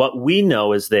appeal to what we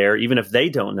know is there, even if they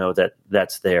don't know that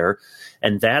that's there.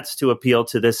 And that's to appeal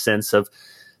to this sense of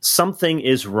something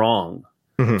is wrong.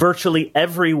 Virtually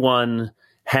everyone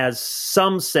has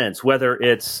some sense, whether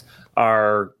it's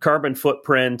our carbon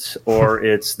footprint or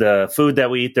it's the food that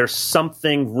we eat. There's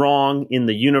something wrong in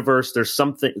the universe. There's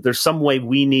some way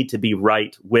we need to be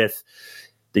right with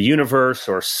the universe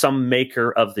or some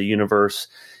maker of the universe.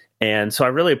 And so I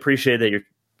really appreciate that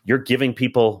you're giving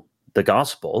people the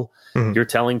gospel. You're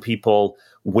telling people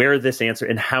where this answer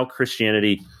and how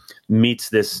Christianity meets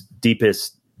this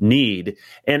deepest need.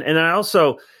 And I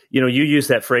also, you use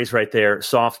that phrase right there,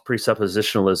 soft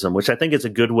presuppositionalism, which I think is a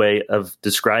good way of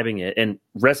describing it and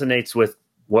resonates with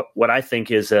what I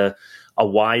think is a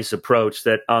wise approach.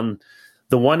 That on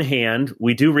the one hand,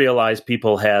 we do realize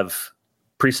people have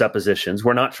presuppositions.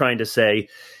 We're not trying to say,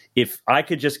 if I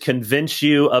could just convince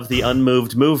you of the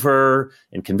unmoved mover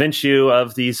and convince you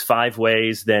of these 5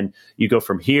 ways, then you go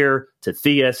from here to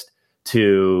theist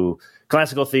to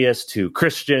classical theist to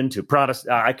Christian to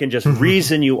Protestant. I can just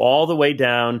reason you all the way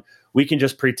down. We can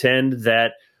just pretend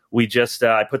that we just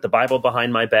I put the Bible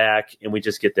behind my back and we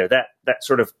just get there. That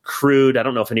sort of crude. I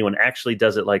don't know if anyone actually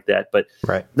does it like that, but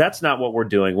that's not what we're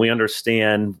doing. We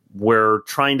understand. We're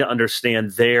trying to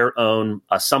understand their own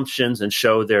assumptions and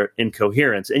show their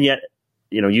incoherence. And yet,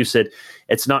 you said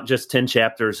it's not just 10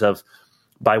 chapters of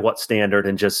by what standard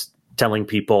and just telling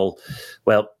people,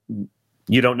 well,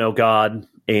 you don't know God,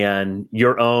 and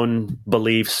your own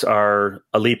beliefs are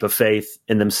a leap of faith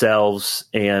in themselves,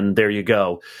 and there you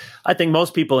go. I think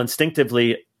most people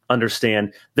instinctively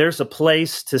understand there's a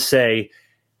place to say,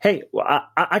 hey,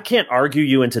 I can't argue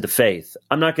you into the faith.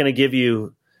 I'm not going to give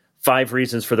you 5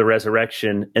 reasons for the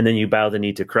resurrection, and then you bow the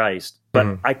knee to Christ.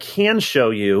 But I can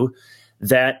show you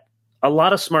that a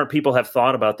lot of smart people have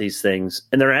thought about these things,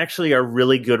 and there actually are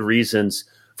really good reasons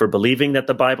for believing that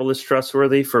the Bible is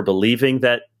trustworthy, for believing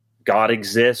that God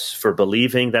exists, for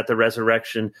believing that the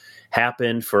resurrection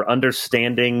happened, for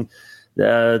understanding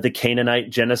the Canaanite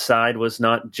genocide was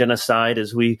not genocide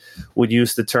as we would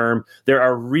use the term. There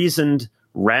are reasoned,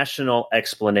 rational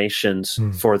explanations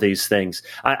for these things.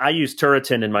 I use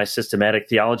Turretin in my systematic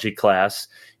theology class,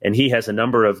 and he has a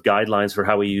number of guidelines for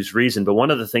how we use reason. But one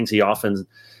of the things he often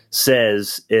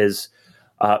says is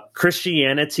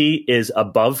Christianity is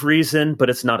above reason, but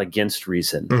it's not against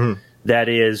reason. That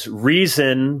is,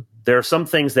 reason, there are some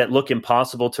things that look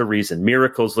impossible to reason.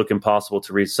 Miracles look impossible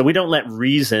to reason. So we don't let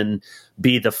reason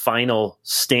be the final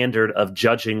standard of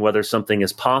judging whether something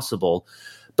is possible.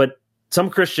 But some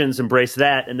Christians embrace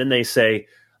that, and then they say,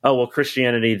 oh, well,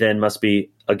 Christianity then must be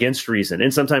against reason.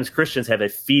 And sometimes Christians have a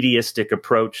fideistic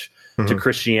approach to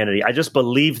Christianity. I just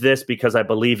believe this because I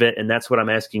believe it, and that's what I'm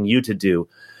asking you to do.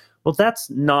 Well, that's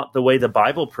not the way the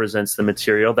Bible presents the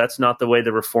material. That's not the way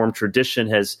the Reformed tradition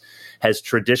has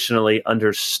traditionally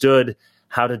understood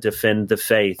how to defend the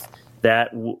faith.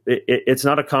 that it's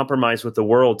not a compromise with the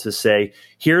world to say,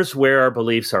 here's where our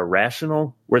beliefs are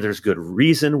rational, where there's good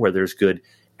reason, where there's good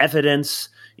evidence.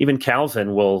 Even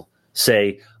Calvin will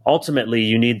say, ultimately,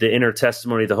 you need the inner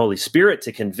testimony of the Holy Spirit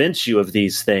to convince you of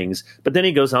these things. But then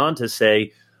he goes on to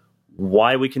say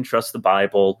why we can trust the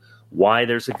Bible, why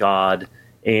there's a God.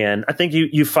 And I think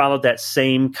you followed that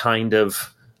same kind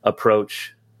of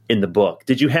approach in the book.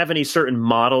 Did you have any certain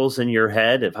models in your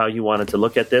head of how you wanted to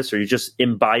look at this, or you just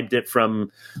imbibed it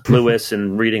from Lewis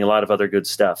and reading a lot of other good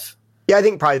stuff? Yeah, I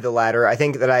think probably the latter. I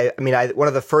think that one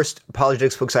of the first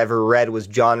apologetics books I ever read was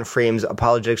John Frame's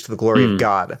Apologetics to the Glory of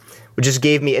God, which just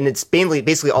gave me, and it's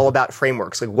basically all about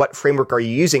frameworks. Like, what framework are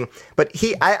you using? But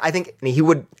I think he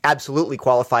would absolutely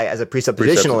qualify as a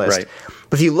presuppositionalist. Right.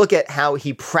 But if you look at how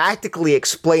he practically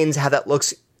explains how that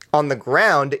looks on the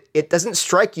ground, it doesn't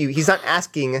strike you. He's not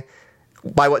asking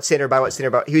by what standard,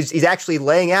 he's actually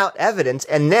laying out evidence.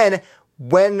 And then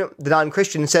when the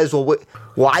non-Christian says, well,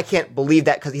 I can't believe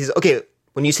that, because he says, okay,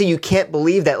 when you say you can't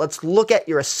believe that, let's look at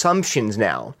your assumptions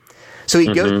now. So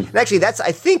he goes, and actually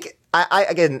I think,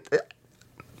 again,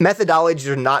 methodologies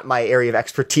are not my area of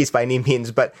expertise by any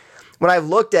means, but when I've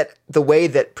looked at the way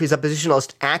that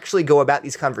presuppositionalists actually go about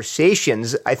these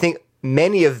conversations, I think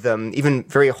many of them, even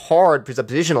very hard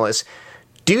presuppositionalists,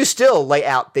 do still lay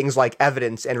out things like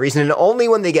evidence and reason, and only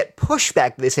when they get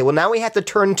pushback do they say, well, now we have to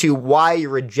turn to why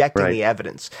you're rejecting the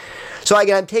evidence. So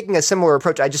again, I'm taking a similar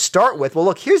approach. I just start with, well,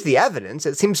 look, here's the evidence.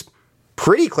 It seems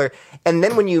pretty clear. And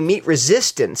then when you meet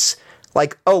resistance,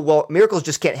 like, oh, well, miracles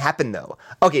just can't happen, though.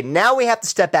 Okay, now we have to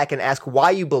step back and ask why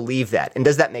you believe that, and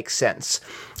does that make sense?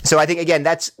 So I think, again,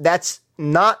 that's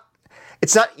not...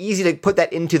 It's not easy to put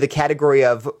that into the category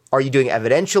of, are you doing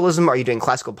evidentialism? Are you doing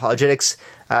classical apologetics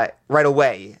right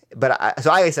away? But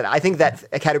like I said, I think that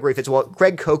a category fits well.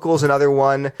 Greg Koukl's another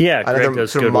one. Yeah, another Greg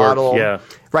does sort of good model. work. Yeah.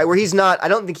 Right, where he's not, I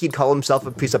don't think he'd call himself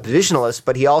a presuppositionalist,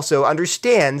 but he also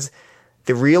understands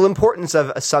the real importance of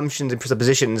assumptions and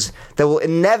presuppositions that will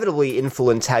inevitably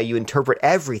influence how you interpret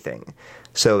everything.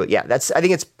 So yeah, I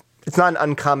think it's not an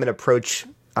uncommon approach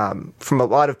from a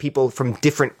lot of people from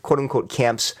different quote unquote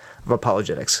camps of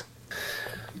apologetics.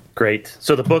 Great.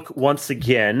 So the book, once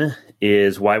again,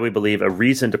 is Why We Believe, A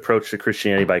Reasoned Approach to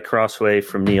Christianity by Crossway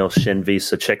from Neil Shenvi.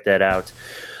 So check that out.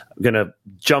 I'm going to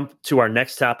jump to our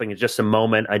next topic in just a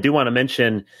moment. I do want to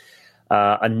mention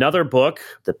another book,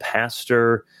 The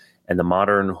Pastor and the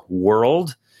Modern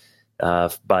World,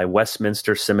 by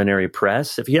Westminster Seminary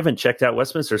Press. If you haven't checked out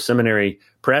Westminster Seminary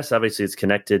Press, obviously it's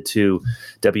connected to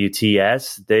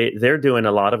WTS. They're doing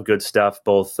a lot of good stuff,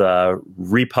 both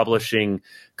republishing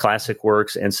classic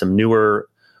works and some newer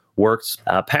works.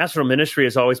 Pastoral ministry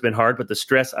has always been hard, but the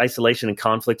stress, isolation, and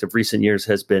conflict of recent years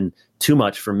has been too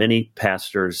much for many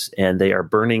pastors, and they are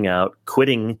burning out,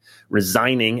 quitting,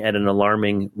 resigning at an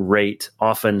alarming rate.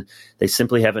 Often they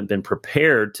simply haven't been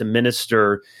prepared to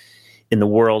minister in the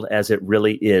world as it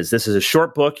really is. This is a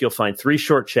short book. You'll find 3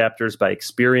 short chapters by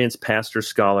experienced pastor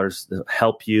scholars that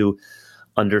help you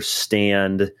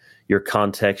understand your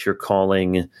context, your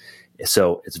calling.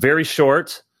 So it's very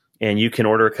short, and you can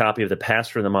order a copy of The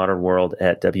Pastor in the Modern World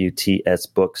at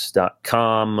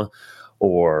WTSbooks.com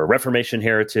or Reformation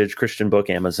Heritage, Christian Book,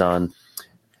 Amazon.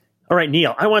 All right,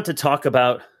 Neil, I want to talk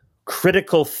about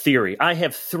critical theory. I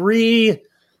have 3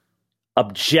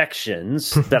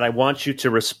 objections that I want you to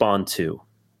respond to.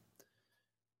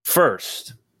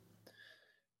 First,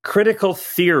 critical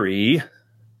theory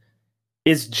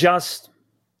is just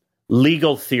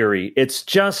legal theory. It's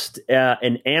just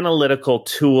an analytical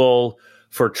tool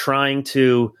for trying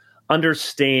to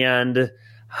understand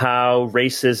how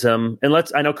racism, and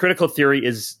I know critical theory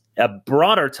is a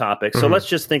broader topic, so let's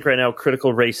just think right now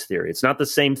critical race theory. It's not the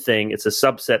same thing. It's a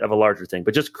subset of a larger thing,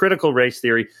 but just critical race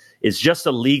theory is just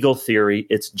a legal theory.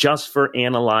 It's just for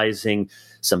analyzing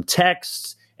some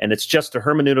texts, and it's just a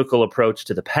hermeneutical approach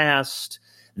to the past.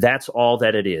 That's all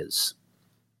that it is.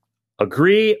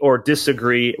 Agree or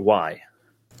disagree? Why?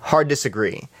 Hard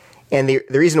disagree. And the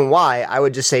reason why, I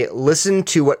would just say, listen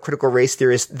to what critical race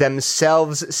theorists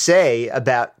themselves say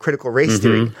about critical race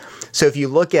theory. So if you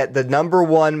look at the number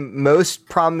one most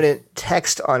prominent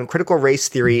text on critical race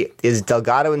theory is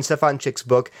Delgado and Stefanchik's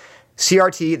book,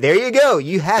 CRT. There you go.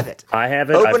 You have it. I have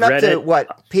it. Open I've up to it.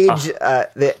 What page?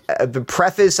 The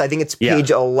preface. I think it's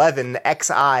page 11,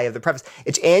 XI of the preface.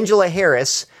 It's Angela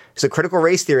Harris, who's a critical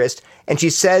race theorist, and she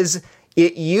says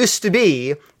it used to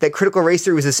be that critical race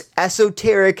theory was this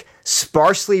esoteric,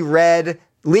 sparsely read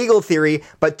legal theory,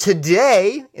 but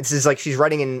today, this is like she's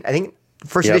writing in, I think,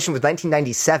 first edition was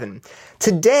 1997.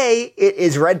 Today, it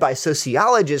is read by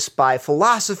sociologists, by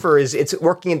philosophers. It's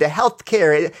working into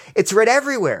healthcare. It's read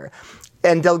everywhere.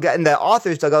 and the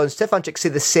authors, Delgado and Stefanczyk, say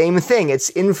the same thing. It's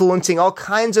influencing all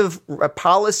kinds of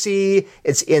policy.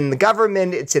 It's in the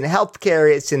government. It's in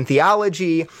healthcare. It's in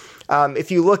theology.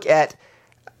 If you look at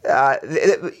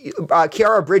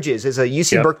Chiara Bridges is a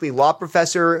UC Berkeley law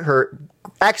professor. Her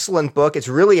excellent book. It's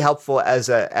really helpful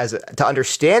to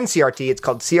understand CRT. It's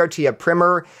called CRT a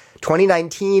Primer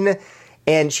 2019.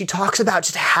 And she talks about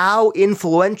just how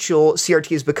influential CRT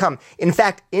has become. In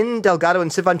fact, in Delgado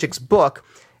and Stefanczyk's book,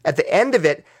 at the end of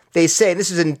it, they say, this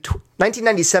is in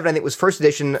 1997, I think was first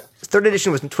edition, third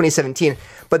edition was in 2017,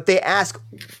 but they ask,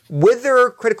 with their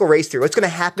critical race theory, what's going to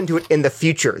happen to it in the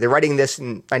future? They're writing this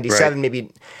in 97, maybe,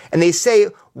 and they say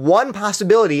one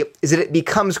possibility is that it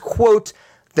becomes, quote,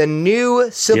 the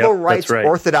new civil rights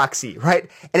orthodoxy,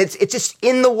 right? And it's just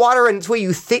in the water, and it's where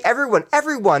you think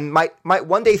everyone might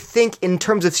one day think in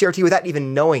terms of CRT without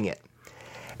even knowing it.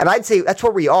 And I'd say that's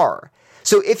where we are.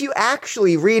 So if you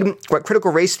actually read what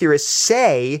critical race theorists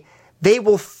say, they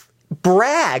will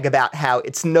brag about how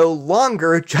it's no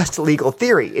longer just a legal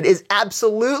theory. It is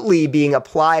absolutely being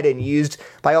applied and used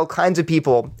by all kinds of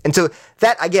people. And so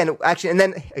that, again, actually, and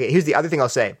then here's the other thing I'll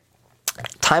say.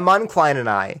 Timon Klein and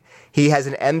I, he has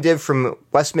an MDiv from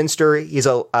Westminster. He's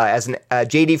as an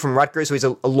JD from Rutgers, so he's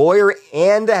a lawyer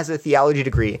and has a theology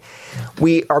degree.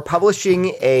 We are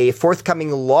publishing a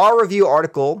forthcoming law review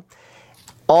article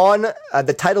on,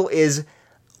 the title is,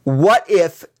 What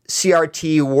If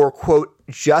CRT Were, quote,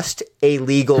 just a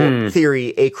legal theory,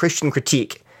 a Christian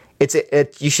critique?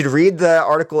 You should read the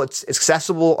article. It's an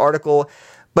accessible article,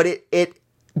 but it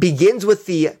begins with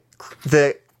the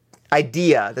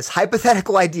idea, this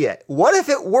hypothetical idea. What if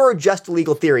it were just a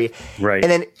legal theory? Right.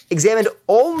 And then examined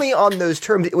only on those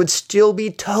terms, it would still be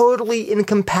totally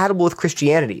incompatible with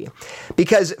Christianity.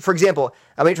 Because, for example,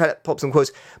 I'm going to try to pull up some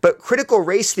quotes, but critical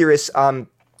race theorists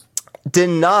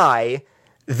deny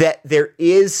that there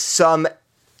is some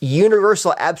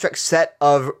universal abstract set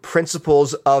of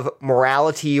principles of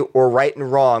morality or right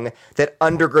and wrong that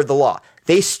undergird the law.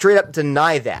 They straight up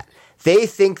deny that. They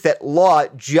think that law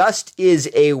just is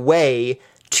a way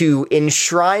to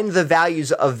enshrine the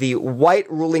values of the white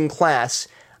ruling class,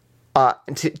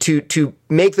 to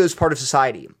make those part of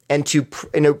society and to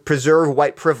preserve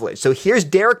white privilege. So here's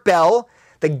Derek Bell,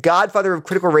 the godfather of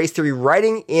critical race theory,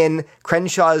 writing in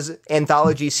Crenshaw's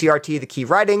anthology CRT, The Key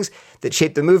Writings That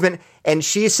Shaped the Movement. And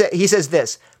he says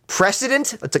this: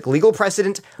 precedent, that's like legal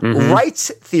precedent, rights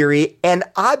theory, and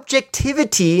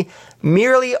objectivity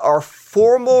merely are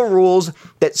formal rules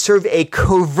that serve a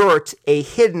covert, a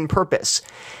hidden purpose.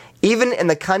 Even in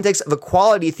the context of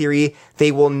equality theory,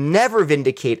 they will never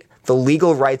vindicate the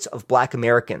legal rights of Black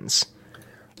Americans.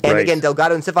 And again,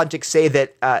 Delgado and Stefanczyk say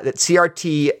that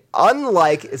CRT,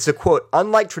 it's a quote,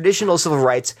 unlike traditional civil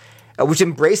rights, which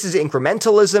embraces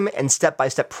incrementalism and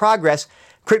step-by-step progress,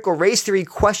 critical race theory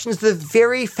questions the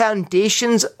very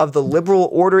foundations of the liberal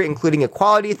order, including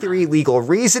equality theory, legal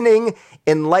reasoning,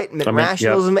 Enlightenment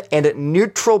rationalism, and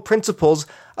neutral principles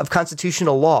of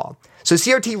constitutional law. So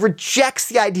CRT rejects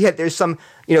the idea that there's some,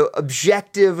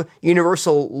 objective,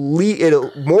 universal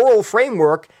moral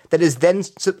framework that is then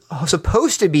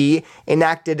supposed to be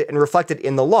enacted and reflected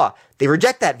in the law. They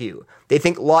reject that view. They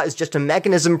think law is just a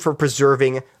mechanism for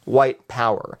preserving white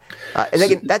power. And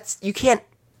again,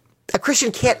 a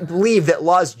Christian can't believe that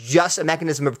law is just a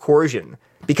mechanism of coercion,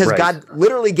 because God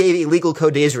literally gave a legal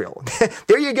code to Israel.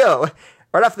 There you go.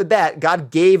 Right off the bat,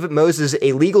 God gave Moses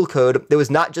a legal code that was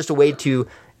not just a way to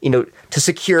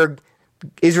secure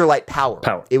Israelite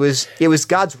power. It was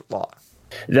God's law.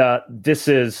 This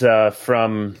is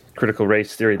from Critical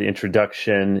Race Theory, the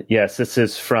introduction. Yes, this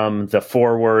is from the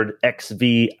foreword,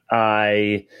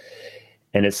 XVI,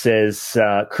 and it says,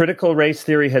 critical race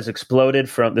theory has exploded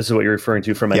from, this is what you're referring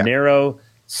to, from a narrow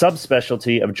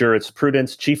subspecialty of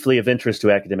jurisprudence, chiefly of interest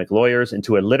to academic lawyers,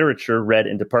 into a literature read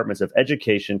in departments of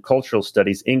education, cultural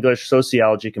studies, English,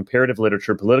 sociology, comparative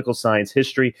literature, political science,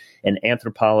 history, and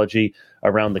anthropology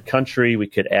around the country. We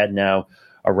could add now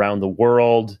around the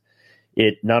world.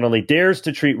 It not only dares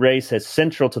to treat race as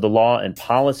central to the law and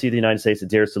policy of the United States, it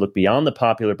dares to look beyond the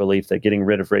popular belief that getting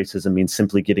rid of racism means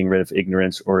simply getting rid of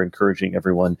ignorance or encouraging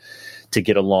everyone to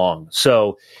get along.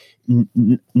 So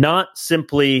not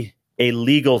simply a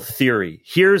legal theory.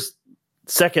 Here's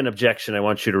second objection I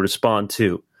want you to respond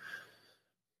to.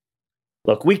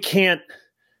 Look,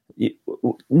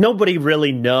 nobody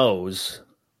really knows.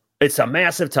 It's a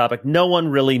massive topic. No one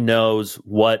really knows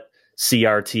what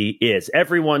CRT is.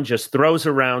 Everyone just throws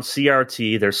around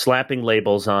CRT. They're slapping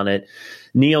labels on it.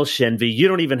 Neil Shenvi, you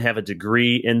don't even have a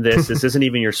degree in this. This isn't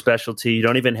even your specialty. You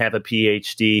don't even have a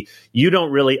PhD. You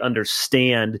don't really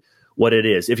understand what it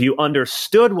is. If you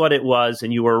understood what it was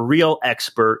and you were a real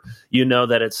expert, you know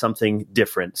that it's something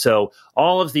different. So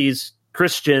all of these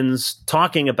Christians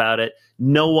talking about it,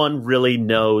 no one really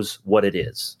knows what it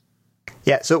is.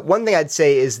 Yeah, so one thing I'd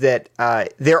say is that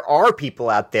there are people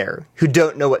out there who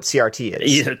don't know what CRT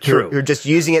is. Yeah, true. Who are just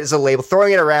using it as a label,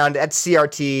 throwing it around at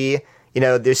CRT. You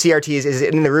know, their CRT is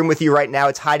in the room with you right now.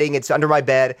 It's hiding. It's under my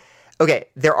bed. Okay,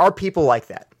 there are people like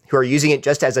that who are using it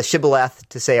just as a shibboleth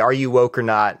to say, are you woke or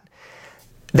not?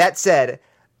 That said,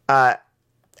 I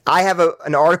have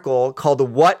an article called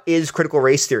What is Critical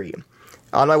Race Theory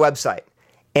on my website.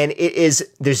 And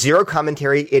there's zero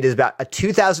commentary. It is about a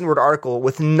 2,000-word article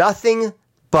with nothing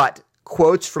but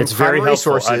quotes from primary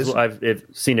sources. I've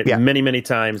seen it many, many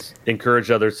times. Encourage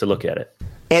others to look at it.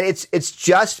 And it's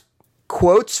just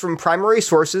quotes from primary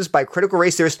sources by critical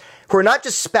race theorists who are not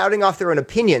just spouting off their own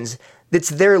opinions. It's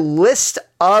their list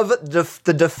of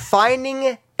the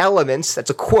defining elements. That's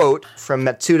a quote from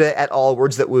Matsuda et al.,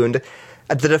 Words That Wound.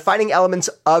 The defining elements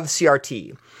of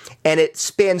CRT. And it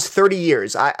spans 30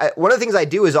 years. One of the things I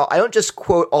do is I don't just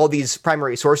quote all these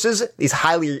primary sources, these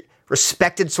highly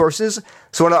respected sources.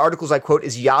 So one of the articles I quote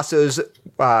is Yasso's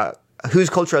Whose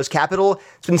Culture Has Capital.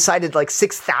 It's been cited like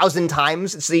 6,000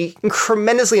 times. It's the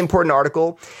tremendously important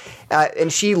article.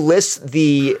 And she lists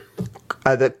the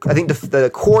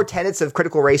core tenets of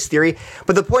critical race theory.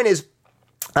 But the point is,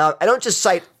 I don't just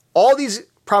cite all these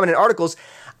prominent articles.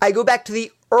 I go back to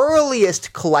the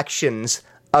earliest collections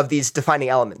of these defining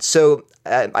elements. So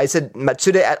I said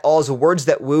Matsuda et al.'s Words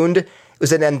That Wound. It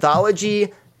was an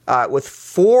anthology with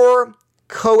 4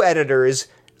 co-editors,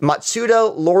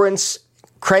 Matsuda, Lawrence,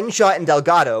 Crenshaw, and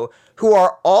Delgado, who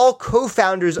are all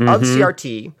co-founders of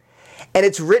CRT. And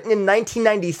it's written in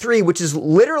 1993, which is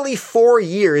literally 4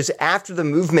 years after the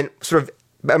movement sort of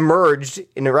emerged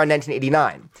in around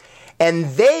 1989. And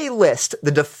they list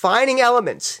the defining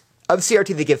elements of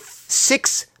CRT. They give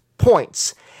 6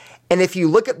 points. And if you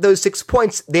look at those 6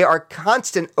 points, they are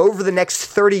constant over the next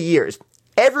 30 years.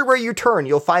 Everywhere you turn,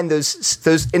 you'll find those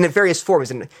in various forms,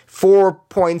 in 4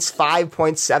 points, 5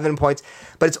 points, 7 points,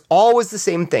 but it's always the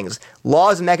same things.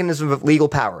 Laws and mechanisms of legal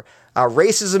power.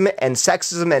 Racism and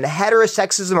sexism and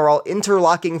heterosexism are all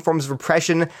interlocking forms of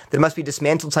oppression that must be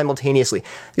dismantled simultaneously.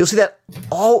 You'll see that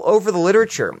all over the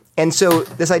literature. And so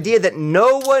this idea that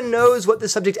no one knows what the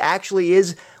subject actually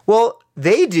is, well,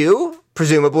 they do.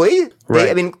 Presumably,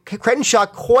 right. Crenshaw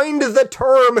coined the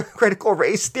term critical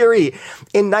race theory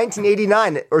in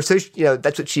 1989, or so.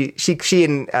 That's what she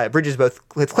and Bridges both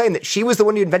claim, that she was the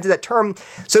one who invented that term.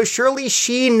 So surely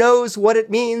she knows what it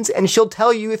means, and she'll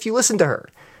tell you if you listen to her.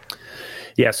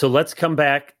 Yeah, so let's come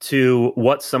back to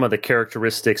what some of the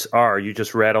characteristics are. You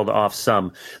just rattled off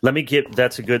some.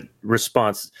 That's a good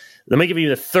response. Let me give you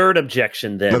the third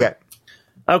objection then.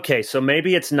 Okay, so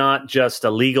maybe it's not just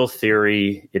a legal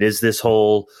theory. It is this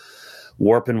whole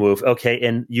warp and woof. Okay,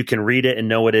 and you can read it and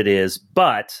know what it is.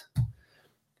 But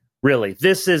really,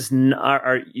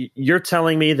 you're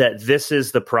telling me that this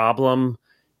is the problem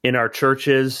in our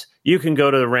churches? You can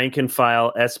go to the rank and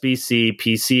file SBC,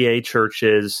 PCA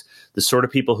churches, the sort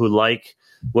of people who like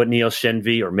what Neil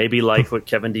Shenvi or maybe like what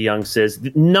Kevin DeYoung says.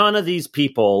 None of these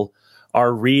people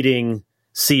are reading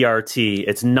CRT.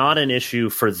 It's not an issue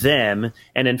for them.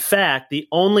 And in fact, the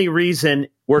only reason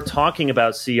we're talking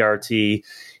about CRT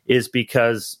is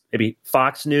because maybe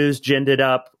Fox News ginned it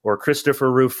up or Christopher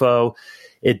Rufo.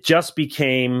 It just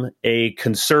became a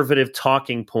conservative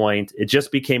talking point. It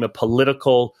just became a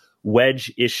political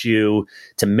wedge issue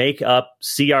to make up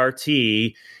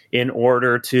CRT in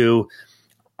order to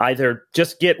either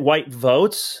just get white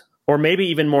votes or maybe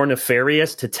even more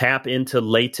nefarious, to tap into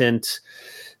latent,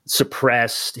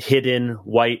 suppressed, hidden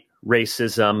white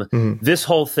racism. This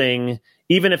whole thing,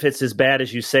 even if it's as bad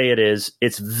as you say it is,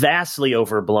 it's vastly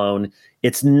overblown.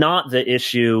 It's not the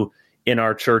issue in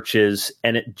our churches,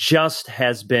 and it just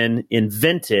has been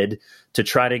invented to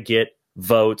try to get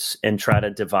votes and try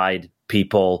to divide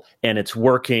people, and it's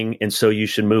working, and so you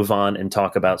should move on and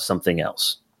talk about something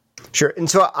else. Sure. And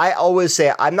so I always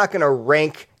say I'm not going to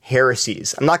rank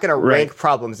heresies. I'm not going to rank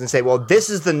problems and say, well, this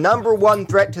is the number one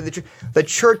threat to the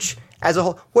church as a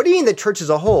whole. What do you mean the church as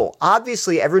a whole?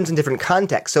 Obviously, everyone's in different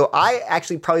contexts. So I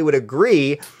actually probably would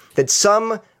agree that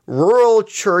some rural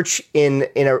church in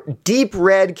a deep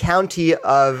red county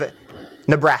of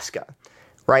Nebraska,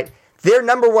 right? Their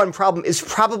number one problem is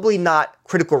probably not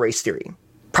critical race theory.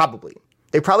 Probably.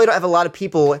 They probably don't have a lot of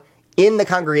people in the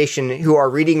congregation who are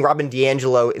reading Robin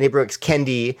DiAngelo and Ibram X.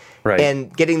 Kendi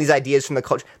and getting these ideas from the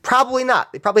culture. Probably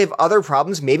not. They probably have other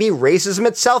problems. Maybe racism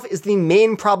itself is the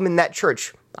main problem in that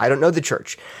church. I don't know the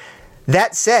church.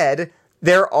 That said,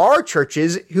 there are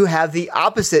churches who have the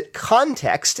opposite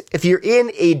context. If you're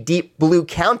in a deep blue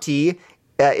county,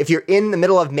 if you're in the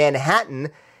middle of Manhattan,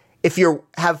 if your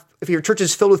church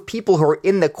is filled with people who are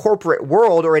in the corporate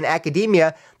world or in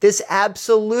academia, this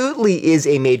absolutely is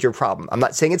a major problem. I'm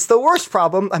not saying it's the worst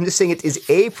problem. I'm just saying it is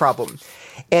a problem.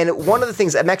 And one of the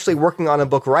things, I'm actually working on a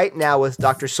book right now with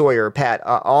Dr. Sawyer, Pat,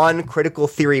 on critical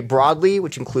theory broadly,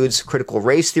 which includes critical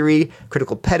race theory,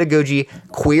 critical pedagogy,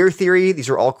 queer theory. These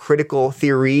are all critical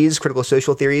theories, critical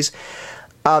social theories.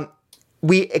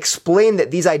 We explain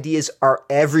that these ideas are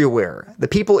everywhere. The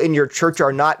people in your church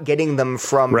are not getting them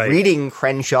from reading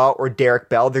Crenshaw or Derek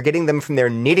Bell. They're getting them from their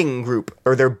knitting group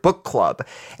or their book club.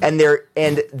 And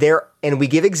we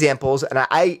give examples, and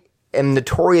I am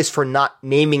notorious for not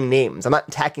naming names. I'm not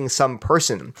attacking some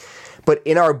person. But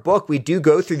in our book, we do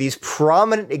go through these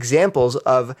prominent examples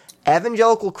of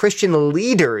evangelical Christian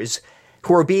leaders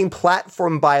who are being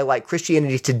platformed by like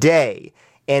Christianity Today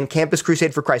and Campus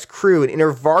Crusade for Christ Crew and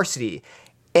InterVarsity,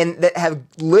 and that have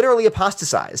literally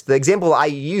apostatized. The example I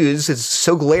use is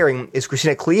so glaring is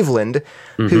Christina Cleveland,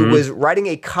 who was writing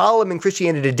a column in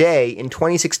Christianity Today in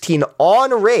 2016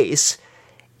 on race,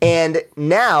 and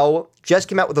now just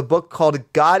came out with a book called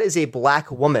God is a Black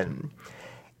Woman.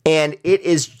 And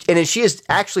she has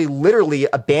actually literally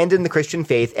abandoned the Christian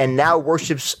faith and now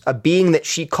worships a being that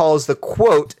she calls the,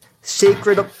 quote,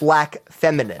 sacred black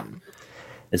feminine.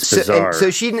 It's bizarre.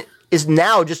 So she is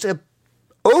now just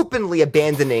openly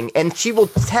abandoning, and she will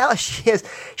tell.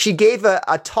 She gave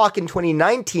a talk in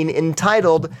 2019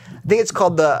 entitled, I think it's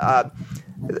called the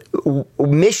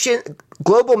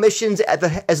Global Missions as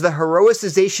the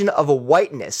Heroicization of a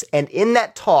Whiteness, and in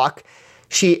that talk,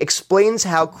 she explains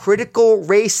how critical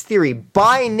race theory,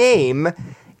 by name,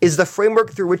 is the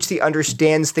framework through which she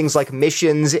understands things like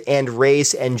missions and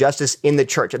race and justice in the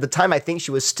church. At the time, I think she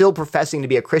was still professing to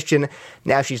be a Christian.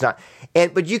 Now she's not.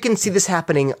 But you can see this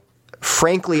happening,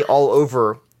 frankly, all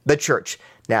over the church.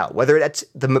 Now, whether that's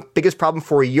the biggest problem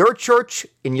for your church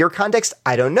in your context,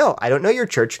 I don't know. I don't know your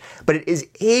church, but it is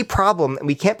a problem, and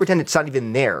we can't pretend it's not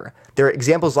even there. There are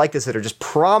examples like this that are just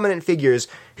prominent figures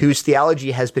whose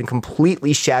theology has been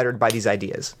completely shattered by these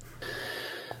ideas.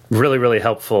 Really, really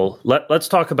helpful. Let's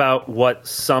talk about what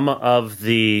some of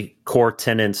the core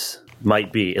tenets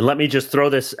might be. And let me just throw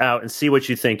this out and see what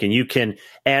you think. And you can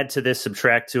add to this,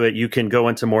 subtract to it. You can go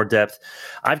into more depth.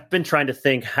 I've been trying to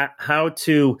think how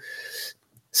to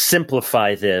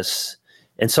simplify this.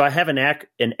 And so I have an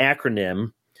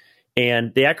acronym,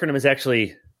 and the acronym is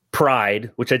actually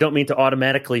PRIDE, which I don't mean to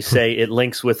automatically say it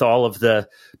links with all of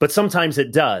but sometimes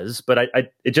it does, but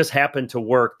it just happened to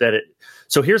work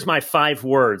so here's my 5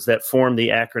 words that form the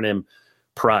acronym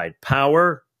PRIDE: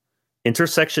 power,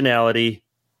 intersectionality.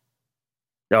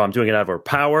 No, I'm doing it out of order.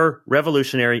 Power,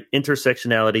 revolutionary,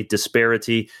 intersectionality,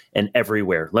 disparity, and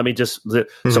everywhere. Let me just,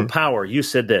 so power, you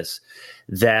said this,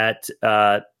 that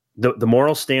the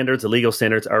moral standards, the legal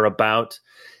standards are about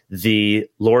the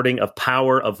lording of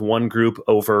power of one group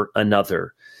over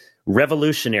another.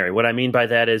 Revolutionary, what I mean by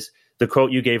that is the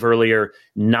quote you gave earlier,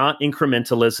 not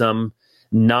incrementalism,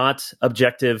 not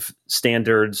objective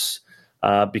standards,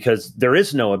 because there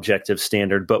is no objective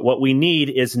standard. But what we need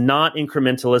is not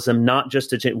incrementalism, not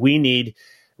just we need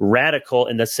radical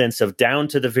in the sense of down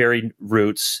to the very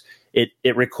roots.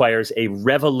 It requires a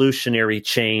revolutionary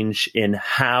change in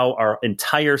how our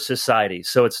entire society.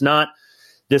 So it's not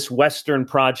this Western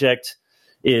project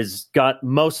is got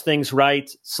most things right,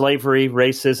 slavery,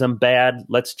 racism, bad,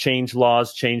 let's change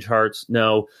laws, change hearts.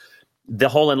 No, the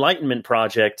whole Enlightenment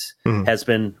project has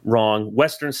been wrong.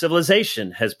 Western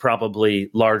civilization has probably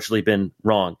largely been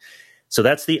wrong. So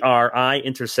that's the RI,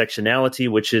 intersectionality,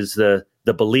 which is the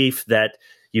belief that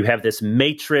you have this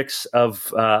matrix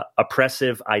of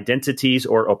oppressive identities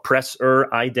or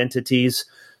oppressor identities.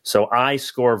 So I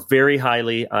score very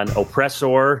highly on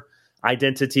oppressor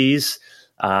identities.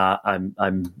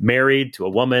 I'm married to a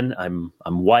woman. I'm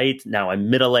white. Now I'm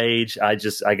middle-aged.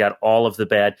 I got all of the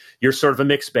bad. You're sort of a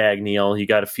mixed bag, Neil. You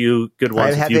got a few good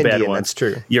ones, a few Indian, bad ones. That's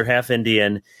true. You're half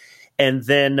Indian. And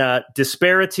then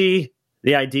disparity,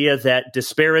 the idea that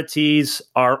disparities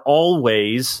are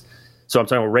always, so I'm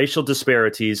talking about racial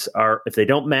disparities, are if they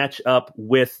don't match up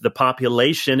with the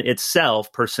population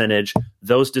itself percentage,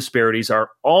 those disparities are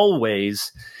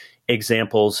always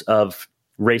examples of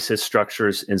racist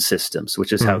structures and systems,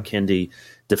 which is how Kendi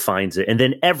defines it. And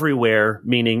then everywhere,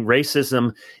 meaning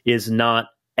racism is not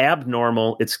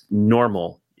abnormal, it's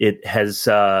normal. It has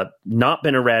not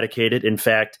been eradicated. In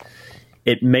fact,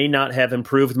 it may not have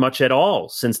improved much at all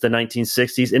since the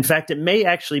 1960s. In fact, it may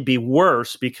actually be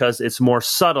worse because it's more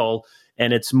subtle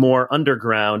and it's more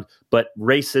underground, but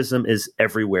racism is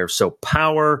everywhere. So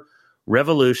power,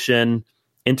 revolution,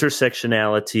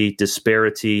 intersectionality,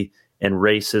 disparity, and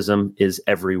racism is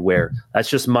everywhere. That's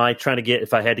just my trying to get,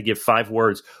 if I had to give 5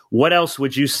 words, what else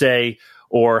would you say,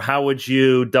 or how would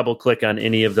you double click on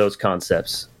any of those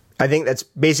concepts? I think that's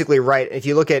basically right. If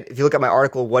you look at my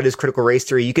article, What is Critical Race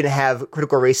Theory? You can have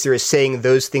critical race theorists saying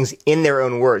those things in their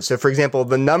own words. So, for example,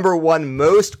 the number one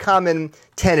most common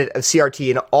tenet of CRT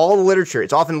in all the literature,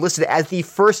 it's often listed as the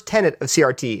first tenet of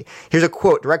CRT. Here's a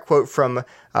quote, direct quote from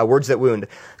Words That Wound.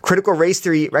 Critical race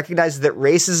theory recognizes that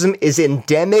racism is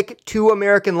endemic to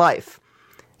American life.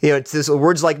 It's this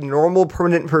words like normal,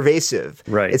 permanent, pervasive.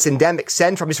 Right. It's endemic,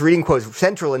 central. I'm just reading quotes.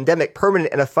 Central, endemic,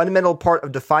 permanent, and a fundamental part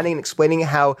of defining and explaining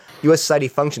how U.S. society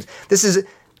functions. This is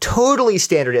totally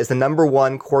standard as the number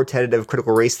one core tenet of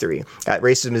critical race theory.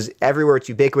 Racism is everywhere. It's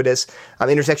ubiquitous.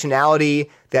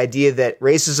 Intersectionality, the idea that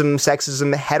racism,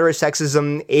 sexism,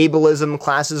 heterosexism, ableism,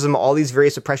 classism, all these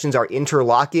various oppressions are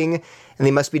interlocking, and they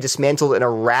must be dismantled in a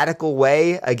radical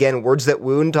way. Again, Words That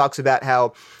Wound talks about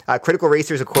how critical race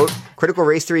theory is a quote, critical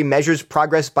race theory measures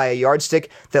progress by a yardstick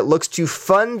that looks to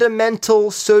fundamental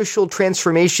social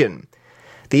transformation.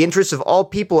 The interests of all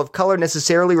people of color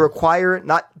necessarily require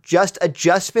not just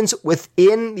adjustments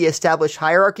within the established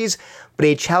hierarchies, but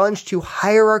a challenge to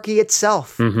hierarchy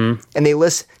itself. Mm-hmm. And they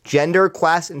list gender,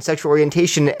 class, and sexual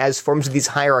orientation as forms of these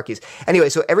hierarchies. Anyway,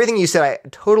 so everything you said, I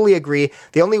totally agree.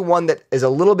 The only one that is a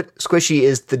little bit squishy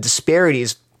is the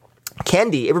disparities.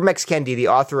 Ibrahim Kendi, the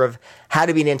author of How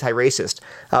to Be an Anti-Racist,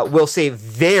 will say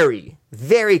very,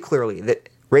 very clearly that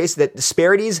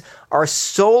disparities are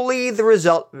solely the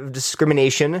result of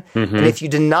discrimination. Mm-hmm. And if you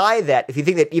deny that, if you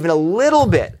think that even a little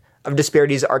bit of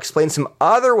disparities are explained some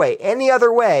other way, any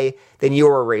other way, then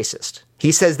you're a racist.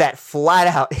 He says that flat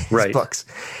out in his books.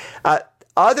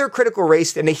 Other critical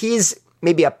race, and he's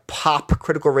maybe a pop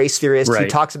critical race theorist who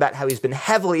talks about how he's been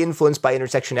heavily influenced by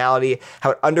intersectionality,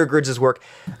 how it undergirds his work.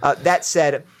 That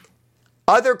said,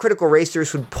 other critical race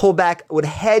theorists would pull back, would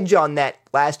hedge on that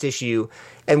last issue,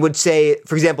 and would say,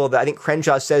 for example, I think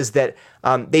Crenshaw says that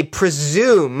they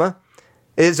presume, it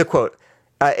is a quote,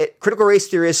 critical race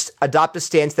theorists adopt a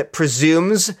stance that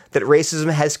presumes that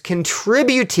racism has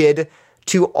contributed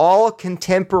to all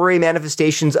contemporary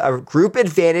manifestations of group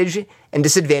advantage and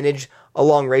disadvantage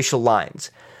along racial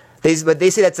lines. But they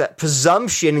say that's a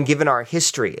presumption given our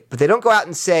history. But they don't go out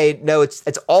and say, no, it's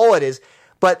all it is.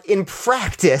 But in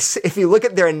practice, if you look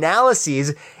at their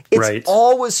analyses, it's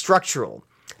always structural.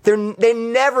 They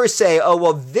never say, oh,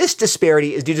 well, this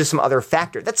disparity is due to some other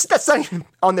factor. That's not even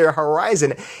on their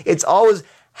horizon. It's always,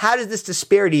 how does this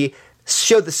disparity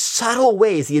show the subtle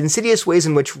ways, the insidious ways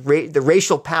in which the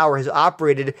racial power has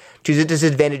operated to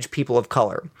disadvantage people of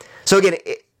color? So again,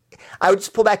 I would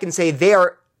just pull back and say they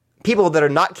are people that are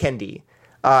not Kendi.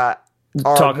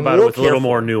 Talk about it with a little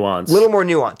more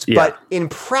nuance. Yeah. But in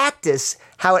practice,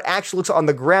 how it actually looks on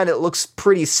the ground, it looks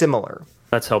pretty similar.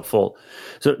 That's helpful.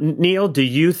 So, Neil, do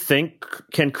you think,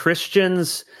 can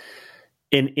Christians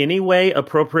in any way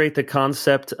appropriate the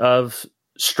concept of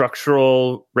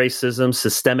structural racism,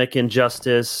 systemic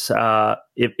injustice?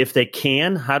 If they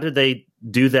can, how do they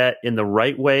do that in the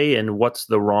right way, and what's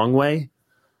the wrong way?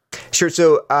 Sure.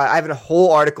 So I have a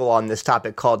whole article on this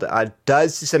topic called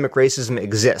Does Systemic Racism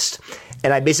Exist?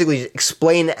 And I basically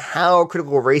explain how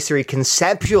critical race theory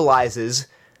conceptualizes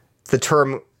the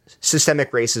term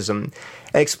systemic racism,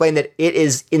 and explain that it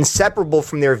is inseparable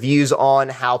from their views on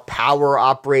how power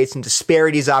operates and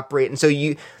disparities operate. And so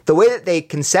the way that they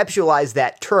conceptualize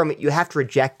that term, you have to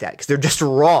reject that because they're just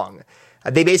wrong.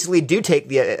 They basically do take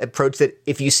the approach that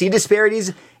if you see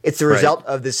disparities, it's the result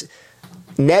of this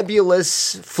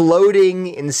nebulous, floating,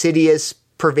 insidious,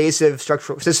 pervasive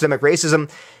structural systemic racism.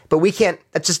 But we can't,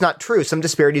 that's just not true. Some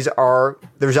disparities are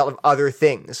the result of other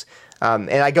things.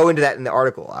 And I go into that in the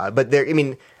article. But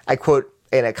I quote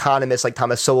an economist like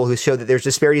Thomas Sowell who showed that there's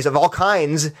disparities of all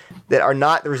kinds that are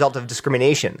not the result of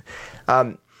discrimination.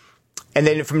 And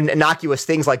then from innocuous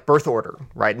things like birth order,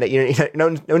 right? No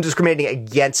one's discriminating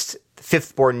against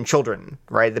fifth-born children,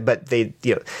 right? But they,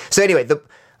 So anyway,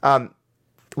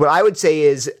 what I would say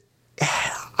is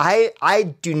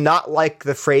I do not like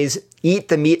the phrase eat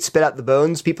the meat, spit out the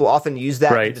bones. People often use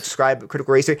that to describe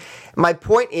critical race theory. My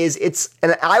point is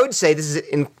and I would say this is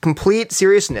in complete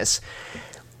seriousness.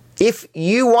 If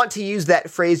you want to use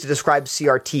that phrase to describe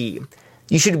CRT,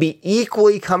 you should be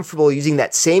equally comfortable using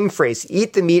that same phrase,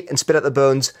 eat the meat and spit out the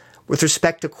bones, with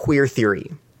respect to queer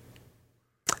theory.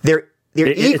 They're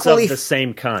equally... It's of the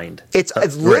same kind. It's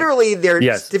literally, they're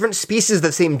different species of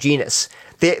the same genus.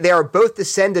 They are both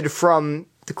descended from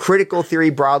the critical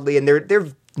theory broadly, and their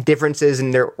differences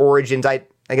in their origins.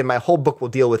 Again, my whole book will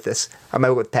deal with this. My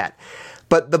book with Pat.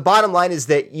 But the bottom line is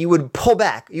that you would pull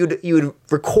back. You would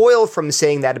recoil from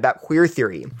saying that about queer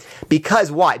theory.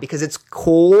 Because why? Because its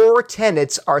core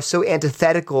tenets are so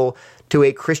antithetical to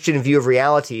a Christian view of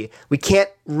reality. We can't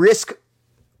risk,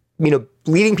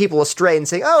 leading people astray and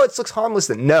saying, oh, it looks harmless.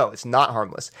 Then no, it's not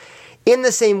harmless. In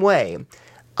the same way,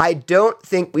 I don't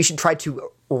think we should try to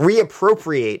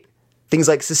reappropriate things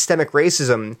like systemic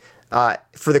racism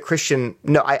for the Christian.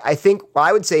 No, I think what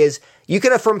I would say is you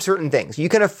can affirm certain things. You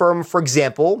can affirm, for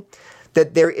example,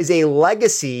 that there is a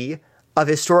legacy of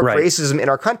historic racism in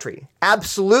our country.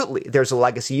 Absolutely, there's a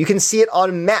legacy. You can see it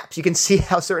on maps. You can see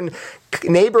how certain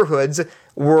neighborhoods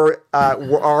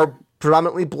are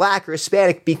predominantly black or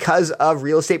Hispanic because of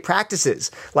real estate practices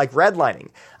like redlining.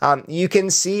 You can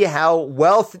see how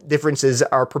wealth differences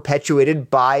are perpetuated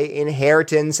by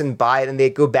inheritance and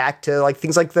they go back to like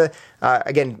things like the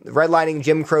redlining,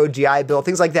 Jim Crow, GI Bill,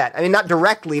 things like that. I mean, not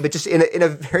directly, but just in a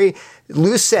very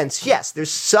loose sense. Yes,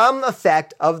 there's some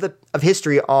effect of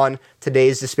history on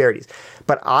today's disparities,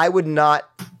 but I would not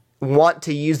want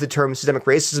to use the term systemic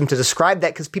racism to describe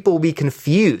that because people will be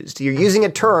confused. You're using a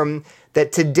term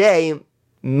that today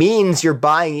means you're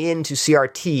buying into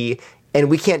CRT, and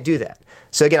we can't do that.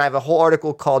 So again, I have a whole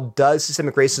article called Does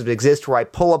Systemic Racism Exist?, where I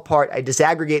pull apart, I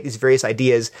disaggregate these various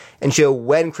ideas and show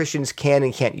when Christians can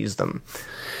and can't use them.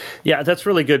 Yeah, that's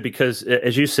really good because,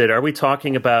 as you said, are we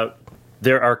talking about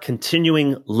there are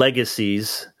continuing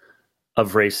legacies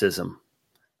of racism?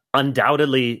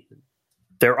 Undoubtedly,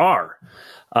 there are.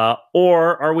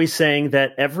 Or are we saying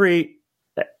that every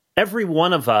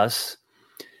one of us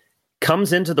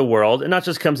comes into the world, and not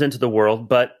just comes into the world,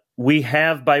 but we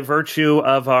have, by virtue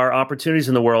of our opportunities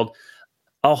in the world,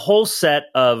 a whole set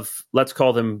of, let's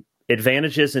call them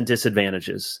advantages and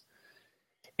disadvantages.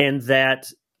 And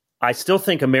that I still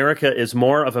think America is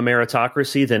more of a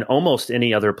meritocracy than almost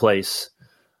any other place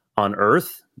on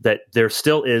earth, that there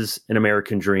still is an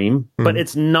American dream, but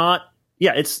it's not,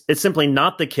 it's simply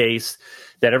not the case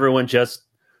that everyone just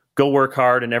go work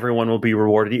hard and everyone will be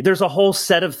rewarded. There's a whole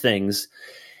set of things.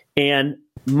 And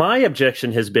my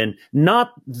objection has been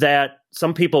not that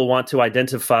some people want to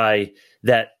identify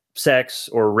that sex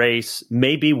or race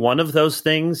may be one of those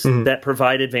things that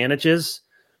provide advantages.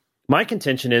 My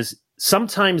contention is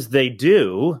sometimes they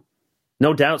do.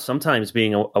 No doubt sometimes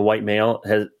being a white male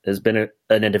has been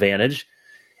an advantage.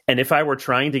 And if I were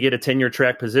trying to get a tenure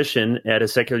track position at a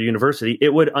secular university,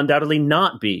 it would undoubtedly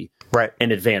not be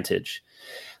an advantage.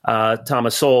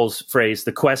 Thomas Sowell's phrase,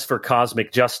 the quest for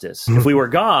cosmic justice. If we were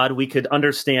God, we could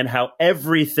understand how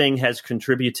everything has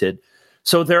contributed.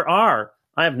 So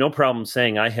I have no problem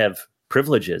saying I have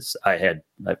privileges. I have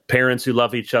parents who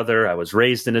love each other. I was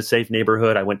raised in a safe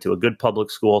neighborhood. I went to a good public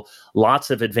school,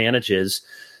 lots of advantages,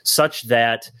 such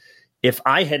that if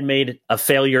I had made a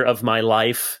failure of my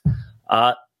life,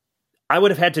 I would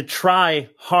have had to try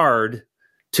hard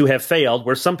to have failed,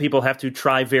 where some people have to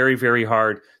try very, very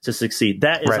hard to succeed.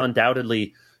 That is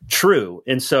undoubtedly true.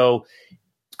 And so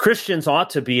Christians ought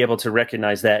to be able to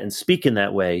recognize that and speak in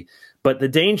that way. But the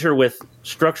danger with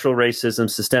structural racism,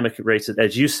 systemic racism,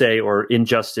 as you say, or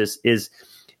injustice, is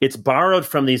it's borrowed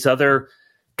from these other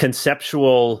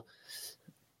conceptual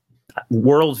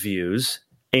worldviews.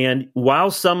 And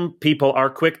while some people are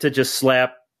quick to just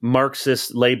slap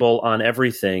Marxist label on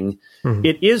everything,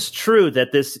 it is true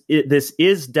that this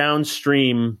is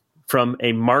downstream from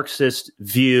a Marxist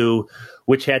view,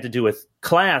 which had to do with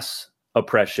class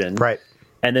oppression.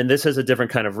 And then this is a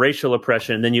different kind of racial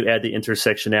oppression. And then you add the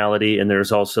intersectionality, and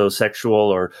there's also sexual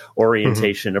or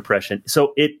orientation oppression.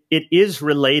 So it is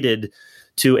related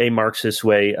to a Marxist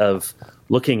way of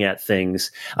looking at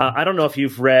things. I don't know if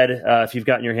you've read, if you've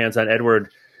gotten your hands on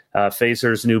Edward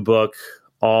Feser's new book,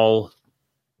 All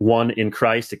One in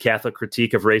Christ, A Catholic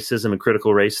Critique of Racism and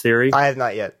Critical Race Theory. I have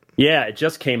not yet. Yeah, it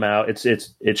just came out.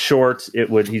 It's short.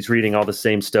 He's reading all the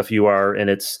same stuff you are, and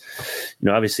it's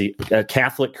obviously a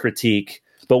Catholic critique.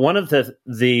 But one of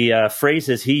the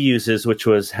phrases he uses, which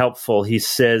was helpful, he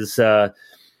says,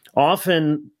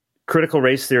 often critical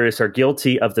race theorists are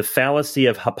guilty of the fallacy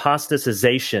of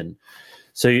hypostasization.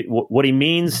 So what he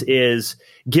means is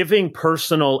giving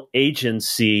personal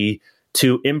agency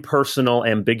to impersonal,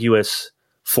 ambiguous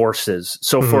forces.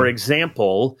 So, for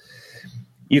example,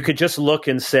 you could just look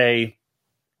and say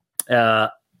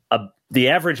the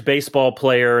average baseball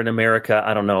player in America,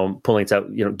 I don't know, I'm pulling it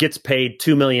out, gets paid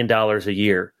 $2 million a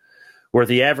year, where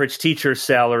the average teacher's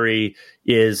salary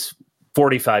is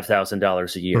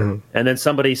 $45,000 a year. And then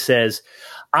somebody says,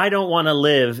 I don't want to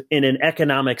live in an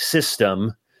economic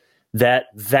system that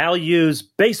values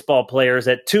baseball players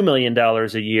at $2 million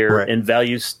a year and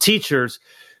values teachers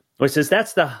Well, it says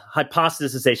that's the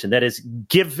hypostasization. That is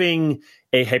giving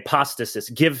a hypostasis,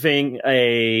 giving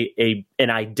an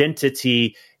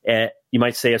identity, you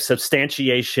might say a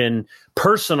substantiation,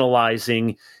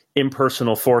 personalizing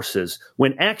impersonal forces,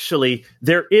 when actually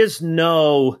there is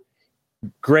no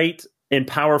great and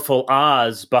powerful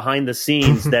Oz behind the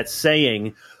scenes that's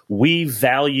saying we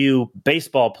value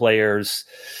baseball players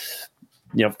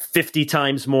 50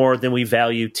 times more than we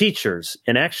value teachers.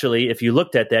 And actually, if you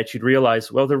looked at that, you'd realize,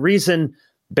 well, the reason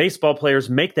baseball players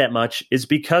make that much is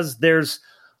because there's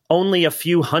only a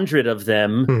few hundred of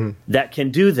them that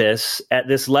can do this at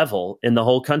this level in the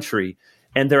whole country.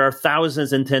 And there are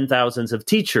thousands and 10,000s of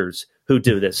teachers who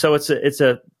do this. So it's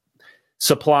a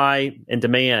supply and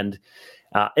demand.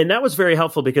 And that was very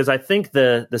helpful because I think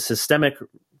the systemic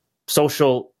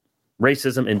social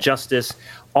racism, injustice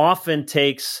often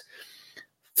takes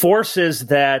forces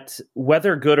that,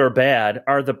 whether good or bad,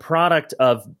 are the product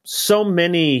of so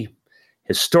many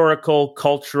historical,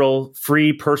 cultural,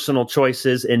 free personal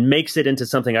choices and makes it into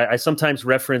something. I sometimes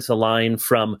reference a line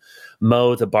from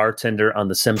Moe, the bartender on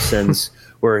The Simpsons,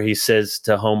 where he says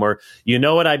to Homer, "You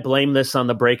know what I blame this on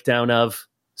the breakdown of?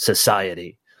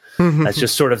 Society." That's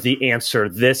just sort of the answer.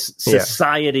 This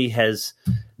society has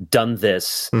done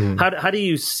this. How do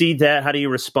you see that? How do you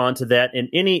respond to that? And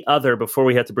any other, before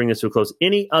we have to bring this to a close,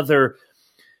 any other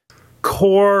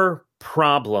core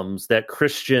problems that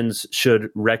Christians should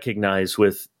recognize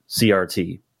with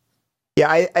CRT?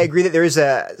 Yeah, I agree that there is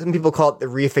some people call it the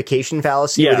reification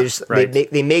fallacy. Yeah, where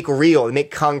they make real, they make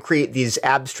concrete these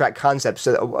abstract concepts.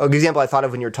 So an example I thought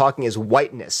of when you're talking is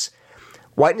whiteness.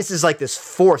 Whiteness is like this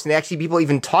force, and actually people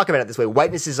even talk about it this way.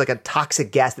 Whiteness is like a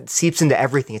toxic gas that seeps into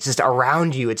everything. It's just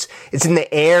around you. It's in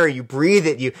the air. You breathe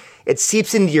it. It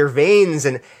seeps into your veins,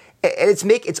 and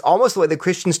it's almost the way the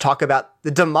Christians talk about the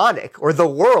demonic or the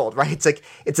world, right? It's like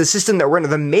it's a system that we're in,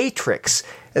 the Matrix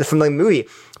from the movie.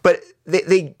 But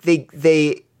they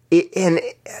and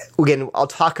again, I'll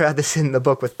talk about this in the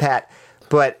book with Pat.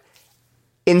 But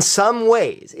in some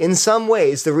ways,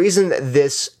 the reason that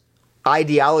this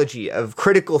ideology of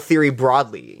critical theory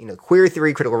broadly, queer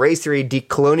theory, critical race theory,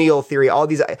 decolonial theory, all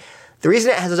these, the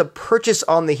reason it has a purchase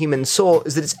on the human soul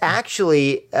is that it's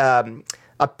actually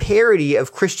a parody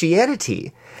of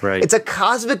Christianity. Right. It's a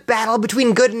cosmic battle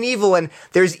between good and evil, and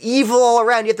there's evil all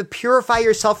around. You have to purify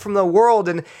yourself from the world,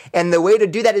 and the way to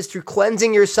do that is through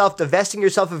cleansing yourself, divesting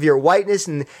yourself of your whiteness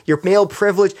and your male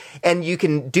privilege, and you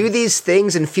can do these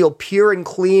things and feel pure and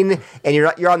clean, and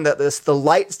you're on the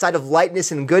light side of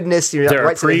lightness and goodness. There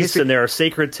are priests and there are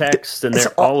sacred texts and there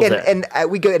all of that.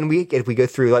 And we go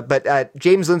through, but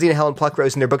James Lindsay and Helen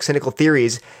Pluckrose in their book Cynical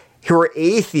Theories, who are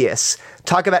atheists,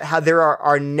 talk about how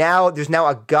there's now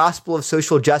a gospel of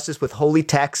social justice with holy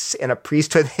texts and a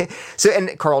priesthood.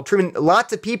 And Carl Trueman,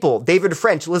 lots of people, David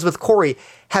French, Elizabeth Corey,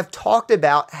 have talked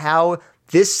about how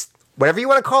this, whatever you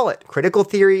want to call it, critical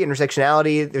theory,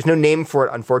 intersectionality, there's no name for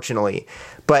it, unfortunately,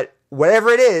 but whatever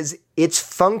it is, it's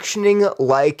functioning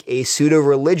like a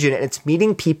pseudo-religion and it's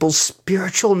meeting people's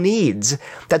spiritual needs.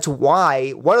 That's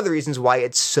why, one of the reasons why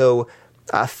it's so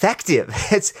effective.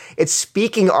 It's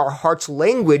speaking our heart's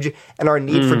language and our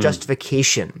need for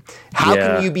justification. How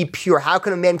can you be pure? How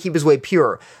can a man keep his way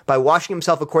pure? By washing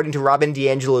himself according to Robin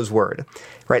DiAngelo's word,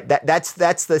 right? That's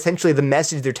essentially the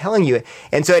message they're telling you.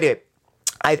 And so anyway,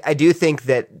 I do think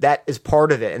that is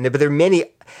part of it. But there are many.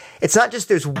 It's not just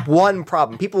there's one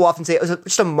problem. People often say it's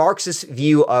just a Marxist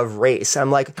view of race.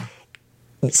 I'm like,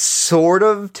 sort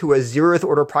of to a zeroth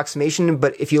order approximation,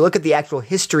 but if you look at the actual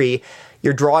history,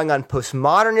 you're drawing on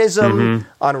postmodernism,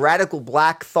 on radical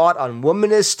black thought, on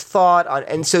womanist thought,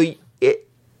 and so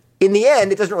in the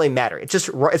end, it doesn't really matter.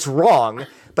 It's wrong,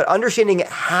 but understanding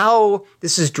how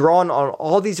this is drawn on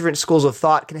all these different schools of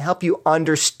thought can help you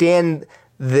understand,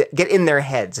 get in their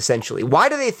heads, essentially. Why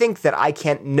do they think that I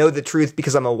can't know the truth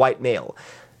because I'm a white male?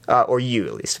 Or you,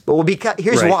 at least. But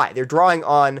here's why. They're drawing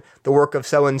on the work of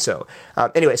so-and-so.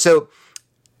 Anyway, so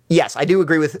yes, I do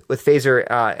agree with Phaser,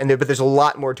 but there's a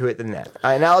lot more to it than that.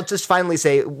 And I'll just finally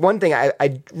say one thing.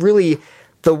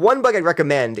 The one book I'd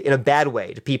recommend in a bad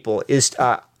way to people is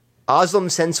Özlem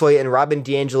Şensoy and Robin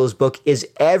DiAngelo's book, Is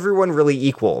Everyone Really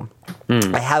Equal?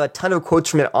 I have a ton of quotes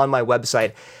from it on my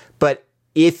website, but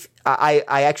if I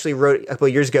actually wrote a couple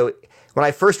of years ago, when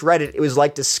I first read it, it was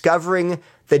like discovering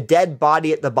the dead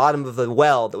body at the bottom of the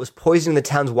well that was poisoning the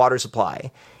town's water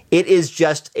supply. It is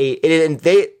just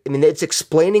it's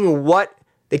explaining what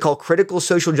they call critical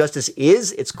social justice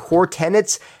is, its core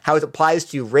tenets, how it applies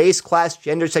to race, class,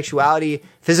 gender, sexuality,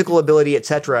 physical ability,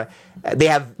 etc. They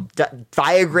have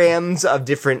diagrams of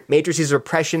different matrices of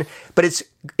oppression, but it's,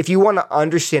 if you want to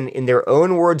understand in their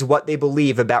own words what they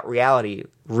believe about reality,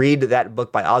 read that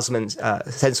book by Osmond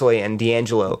Sensoy and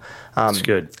D'Angelo. That's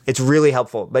good. It's really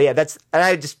helpful. But yeah,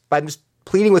 I'm just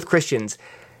pleading with Christians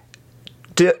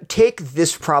to take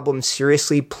this problem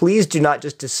seriously. Please do not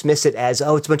just dismiss it as,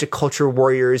 oh, it's a bunch of culture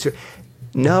warriors.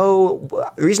 No,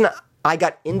 the reason I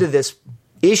got into this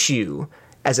issue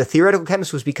as a theoretical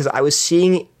chemist was because I was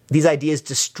seeing these ideas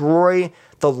destroy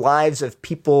the lives of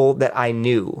people that I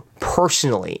knew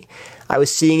personally. I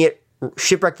was seeing it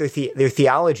shipwreck their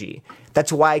theology.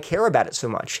 That's why I care about it so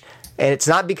much. And it's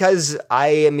not because I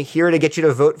am here to get you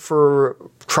to vote for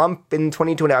Trump in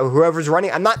 2020, whoever's running.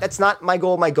 That's not my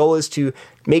goal. My goal is to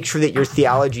make sure that your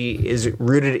theology is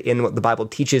rooted in what the Bible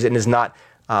teaches and is not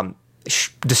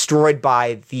destroyed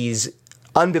by these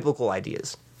unbiblical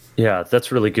ideas. Yeah,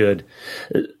 that's really good.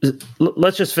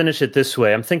 Let's just finish it this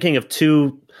way. I'm thinking of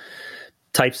two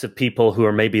types of people who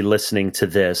are maybe listening to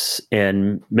this,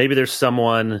 and maybe there's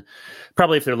someone,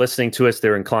 probably if they're listening to us,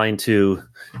 they're inclined to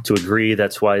agree.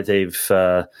 That's why they've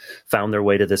found their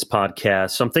way to this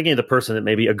podcast. So I'm thinking of the person that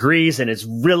maybe agrees and is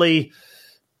really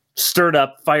stirred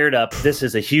up, fired up. This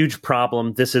is a huge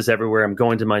problem. This is everywhere. I'm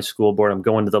going to my school board. I'm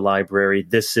going to the library.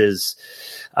 This is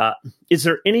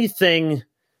there anything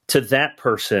to that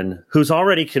person who's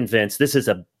already convinced this is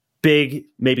a big,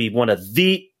 maybe one of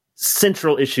the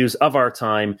central issues of our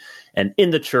time and in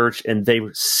the church, and they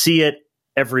see it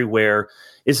everywhere?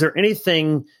 Is there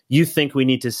anything you think we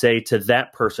need to say to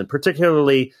that person,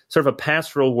 particularly sort of a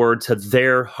pastoral word to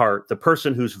their heart, the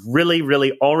person who's really,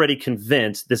 really already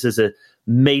convinced this is a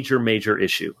major, major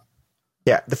issue?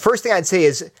 Yeah, the first thing I'd say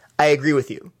is I agree with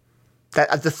you.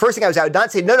 That's the first thing I would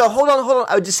not say, no, hold on.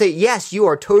 I would just say, yes, you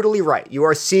are totally right. You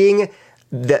are seeing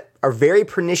a very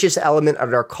pernicious element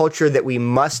of our culture that we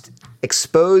must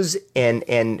expose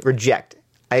and reject.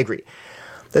 I agree.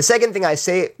 The second thing I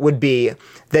say would be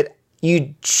that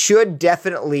you should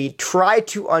definitely try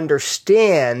to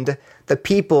understand the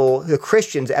people, the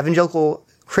Christians, evangelical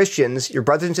Christians, your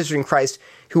brothers and sisters in Christ,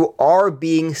 who are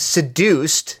being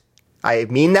seduced. I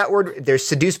mean that word. They're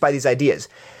seduced by these ideas.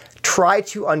 Try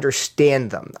to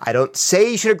understand them. I don't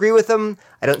say you should agree with them.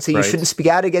 I don't say you shouldn't speak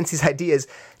out against these ideas.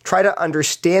 Try to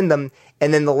understand them.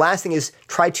 And then the last thing is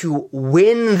try to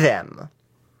win them.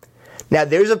 Now,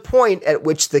 there's a point at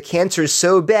which the cancer is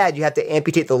so bad you have to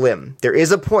amputate the limb. There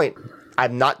is a point.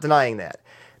 I'm not denying that.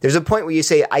 There's a point where you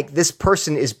say, this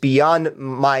person is beyond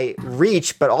my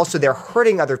reach, but also they're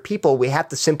hurting other people. We have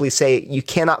to simply say, you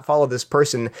cannot follow this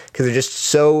person because they're just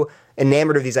so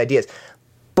enamored of these ideas.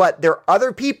 But there are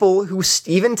other people who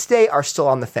even today are still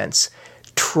on the fence.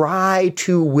 Try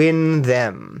to win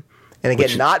them. And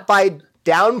again, not by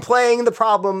downplaying the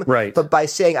problem, but by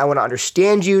saying, I want to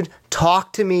understand you,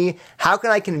 talk to me. How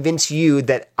can I convince you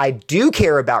that I do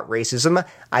care about racism?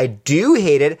 I do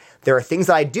hate it. There are things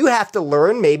that I do have to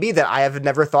learn, maybe, that I have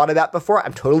never thought about before.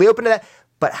 I'm totally open to that.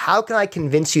 But how can I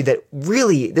convince you that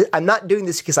really, I'm not doing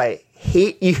this because I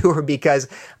hate you or because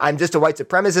I'm just a white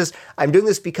supremacist. I'm doing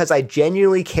this because I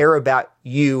genuinely care about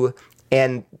you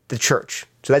and the church.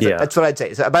 So that's what I'd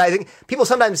say. But I think people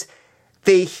sometimes,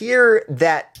 they hear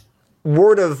that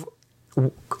word of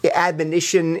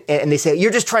admonition and they say,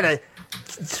 you're just trying to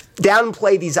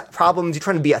downplay these problems. You're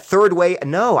trying to be a third way.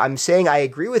 No, I'm saying I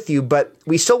agree with you, but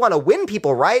we still want to win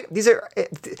people, right?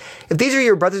 If these are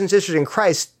your brothers and sisters in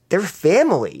Christ, they're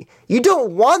family. You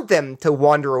don't want them to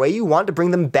wander away. You want to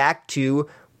bring them back to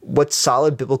what's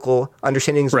solid biblical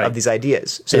understandings of these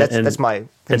ideas. So that's my concern.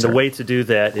 And the way to do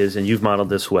that is, and you've modeled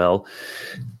this well,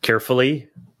 carefully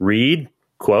read,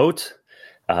 quote,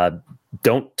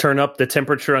 don't turn up the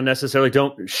temperature unnecessarily.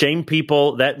 Don't shame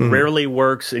people. That rarely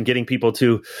works in getting people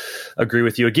to agree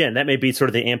with you. Again, that may be sort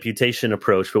of the amputation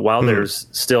approach, but while there's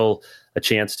still a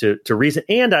chance to reason,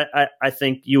 and I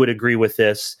think you would agree with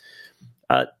this,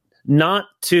 not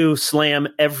to slam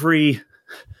every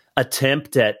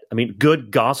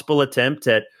good gospel attempt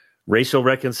at racial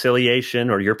reconciliation,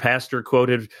 or your pastor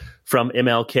quoted from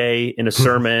MLK in a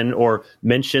sermon, or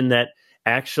mention that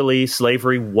actually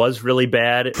slavery was really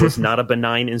bad. It was not a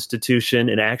benign institution.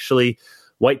 And actually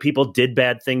white people did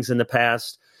bad things in the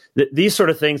past. These sort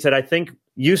of things that I think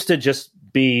used to just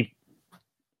be,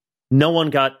 no one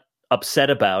got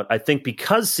upset about. I think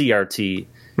because CRT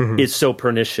is so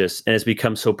pernicious and has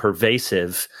become so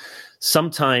pervasive,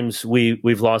 sometimes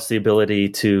we've lost the ability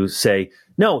to say,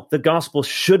 no, the gospel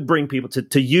should bring people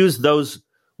to use those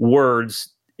words.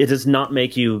 It does not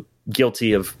make you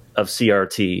guilty of of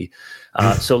CRT.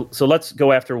 So let's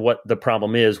go after what the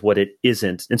problem is, what it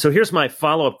isn't. And so here's my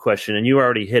follow-up question, and you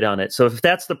already hit on it. So if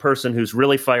that's the person who's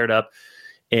really fired up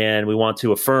and we want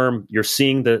to affirm you're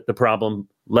seeing the problem,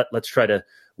 let's try to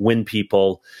win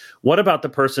people. What about the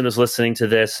person who's listening to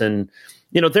this and,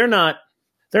 they're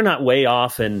not way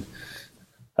off and,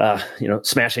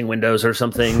 smashing windows or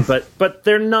something, but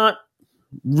they're not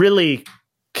really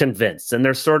convinced, and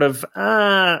they're sort of,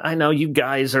 I know you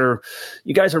guys are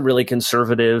really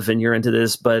conservative and you're into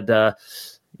this, but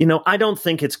I don't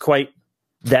think it's quite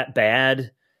that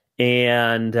bad.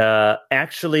 And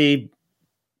actually,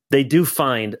 they do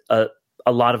find a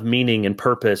lot of meaning and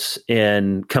purpose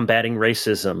in combating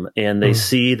racism, and they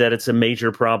see that it's a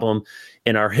major problem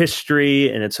in our history,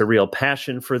 and it's a real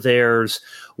passion for theirs.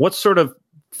 What sort of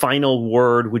final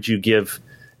word would you give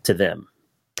to them?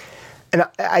 And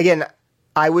again,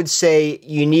 I would say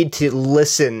you need to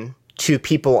listen to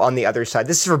people on the other side.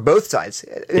 This is for both sides.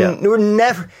 Yeah.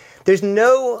 There's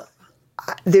no,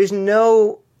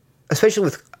 especially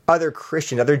with other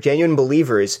Christians, other genuine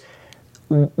believers,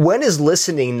 when is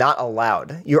listening not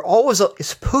allowed? You're always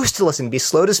supposed to listen, be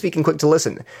slow to speak and quick to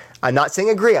listen. I'm not saying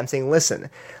agree, I'm saying listen.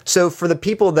 So for the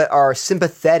people that are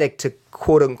sympathetic to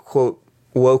quote unquote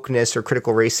wokeness or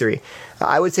critical race theory,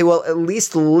 I would say, well, at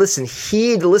least listen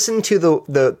to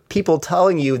the people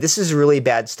telling you this is really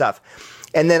bad stuff.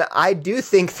 And then I do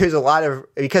think there's a lot of,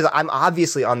 because I'm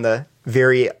obviously on the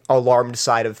very alarmed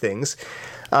side of things,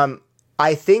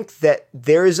 I think that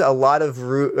there's a lot of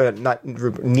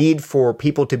need for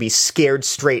people to be scared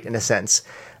straight in a sense.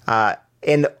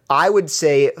 And I would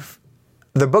say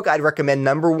the book I'd recommend,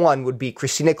 number one, would be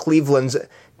Christina Cleveland's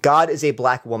God is a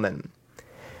Black Woman.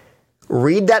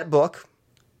 Read that book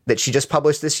that she just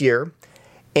published this year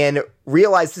and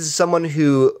realize this is someone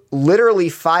who literally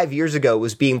 5 years ago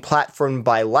was being platformed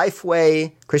by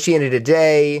Lifeway, Christianity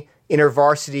Today,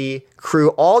 InterVarsity, Crew,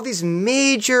 all these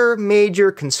major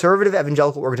conservative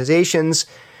evangelical organizations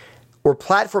were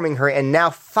platforming her, and now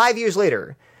 5 years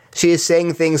later, she is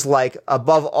saying things like,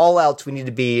 above all else, we need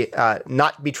to be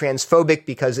not be transphobic,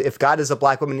 because if God is a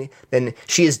Black woman, then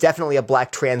she is definitely a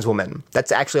Black trans woman.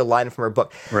 That's actually a line from her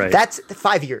book. Right. That's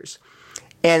 5 years.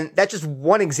 And that's just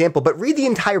one example, but read the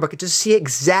entire book and just see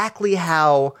exactly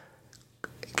how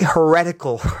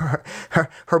heretical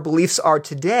her beliefs are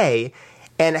today,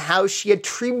 and how she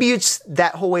attributes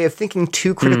that whole way of thinking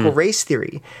to critical race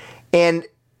theory. And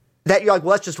that you're like,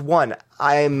 well, that's just one.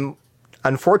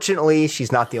 Unfortunately,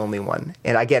 she's not the only one.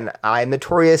 And again, I'm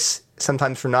notorious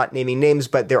sometimes for not naming names,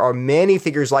 but there are many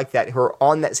figures like that who are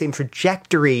on that same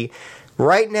trajectory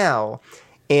right now.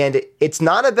 And it's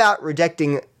not about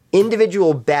rejecting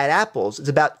individual bad apples. It's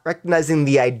about recognizing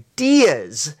the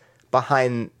ideas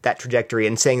behind that trajectory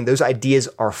and saying those ideas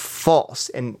are false,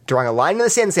 and drawing a line in the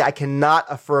sand and say, I cannot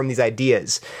affirm these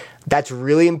ideas. That's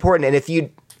really important. And if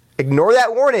you ignore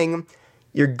that warning,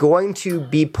 you're going to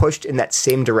be pushed in that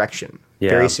same direction.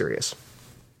 Yeah. Very serious.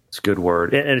 It's a good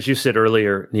word. And as you said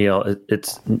earlier, Neil,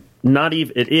 it's not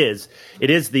even, it is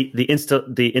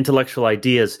the intellectual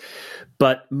ideas,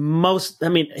 but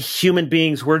human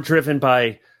beings, we're driven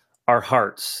by our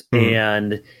hearts,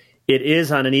 and it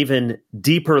is on an even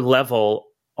deeper level,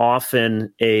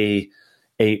 often a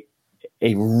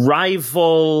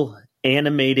rival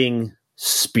animating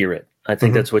spirit. I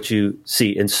think that's what you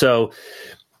see. And so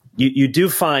you do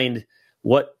find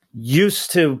what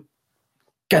used to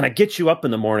kind of get you up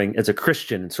in the morning as a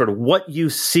Christian, sort of what you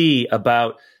see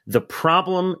about the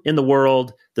problem in the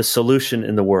world, the solution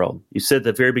in the world. You said at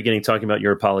the very beginning, talking about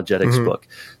your apologetics book.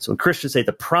 So when Christians say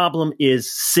the problem is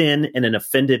sin and an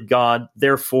offended God,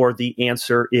 therefore the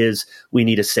answer is we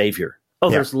need a savior.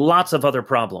 There's lots of other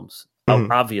problems,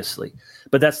 obviously,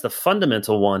 but that's the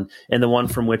fundamental one, and the one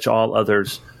from which all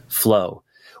others flow.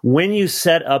 When you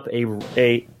set up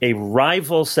a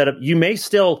rival setup, you may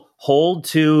still hold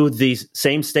to the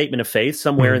same statement of faith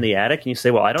somewhere in the attic, and you say,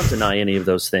 well, I don't deny any of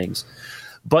those things.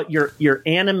 But your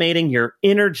animating, your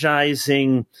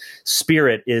energizing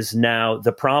spirit is now,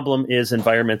 the problem is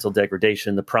environmental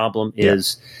degradation. The problem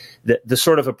is the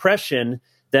sort of oppression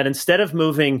that, instead of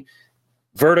moving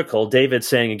vertical, David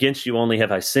saying, against you only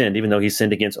have I sinned, even though he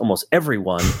sinned against almost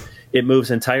everyone, it moves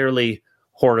entirely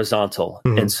horizontal.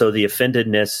 And so the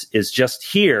offendedness is just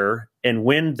here. And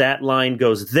when that line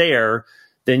goes there,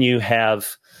 then you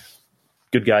have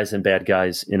good guys and bad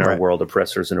guys in our world,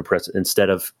 oppressors and oppressed, instead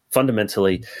of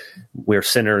fundamentally we're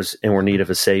sinners and we're in need of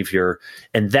a savior.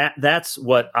 And that's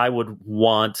what I would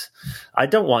want. I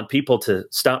don't want people to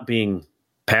stop being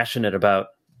passionate about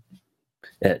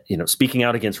speaking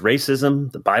out against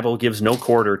racism. The Bible gives no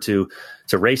quarter to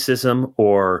racism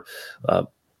or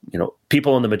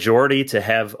people in the majority to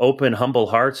have open, humble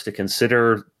hearts, to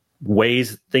consider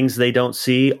things they don't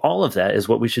see. All of that is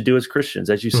what we should do as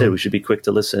Christians. As you said, we should be quick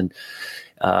to listen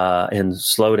and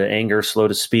slow to anger, slow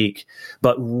to speak.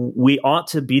 But we ought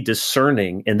to be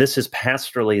discerning, and this is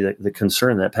pastorally the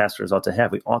concern that pastors ought to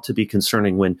have. We ought to be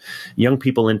concerning when young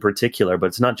people in particular, but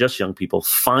it's not just young people,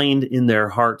 find in their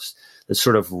hearts this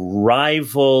sort of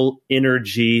rival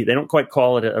energy. They don't quite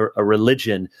call it a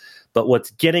religion, but what's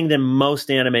getting them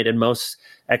most animated, most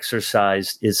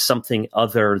exercised is something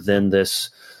other than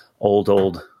this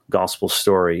old gospel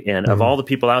story. And of all the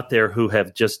people out there who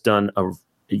have just done a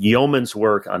yeoman's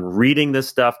work on reading this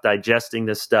stuff, digesting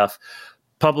this stuff,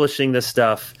 publishing this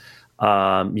stuff,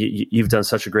 you've done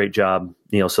such a great job,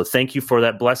 Neil. So thank you for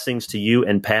that. Blessings to you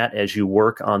and Pat as you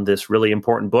work on this really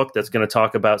important book that's going to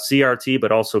talk about CRT,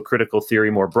 but also critical theory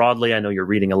more broadly. I know you're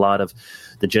reading a lot of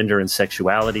the gender and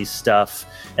sexuality stuff.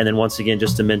 And then once again,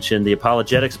 just to mention the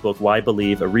apologetics book, Why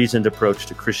Believe? A Reasoned Approach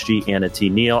to Christianity.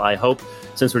 Neil, I hope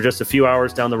since we're just a few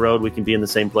hours down the road, we can be in the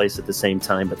same place at the same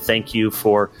time. But thank you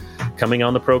for coming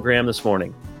on the program this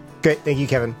morning. Great. Thank you,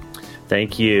 Kevin.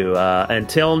 Thank you.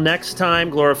 Until next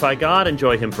time, glorify God,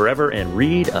 enjoy Him forever, and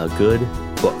read a good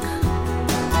book.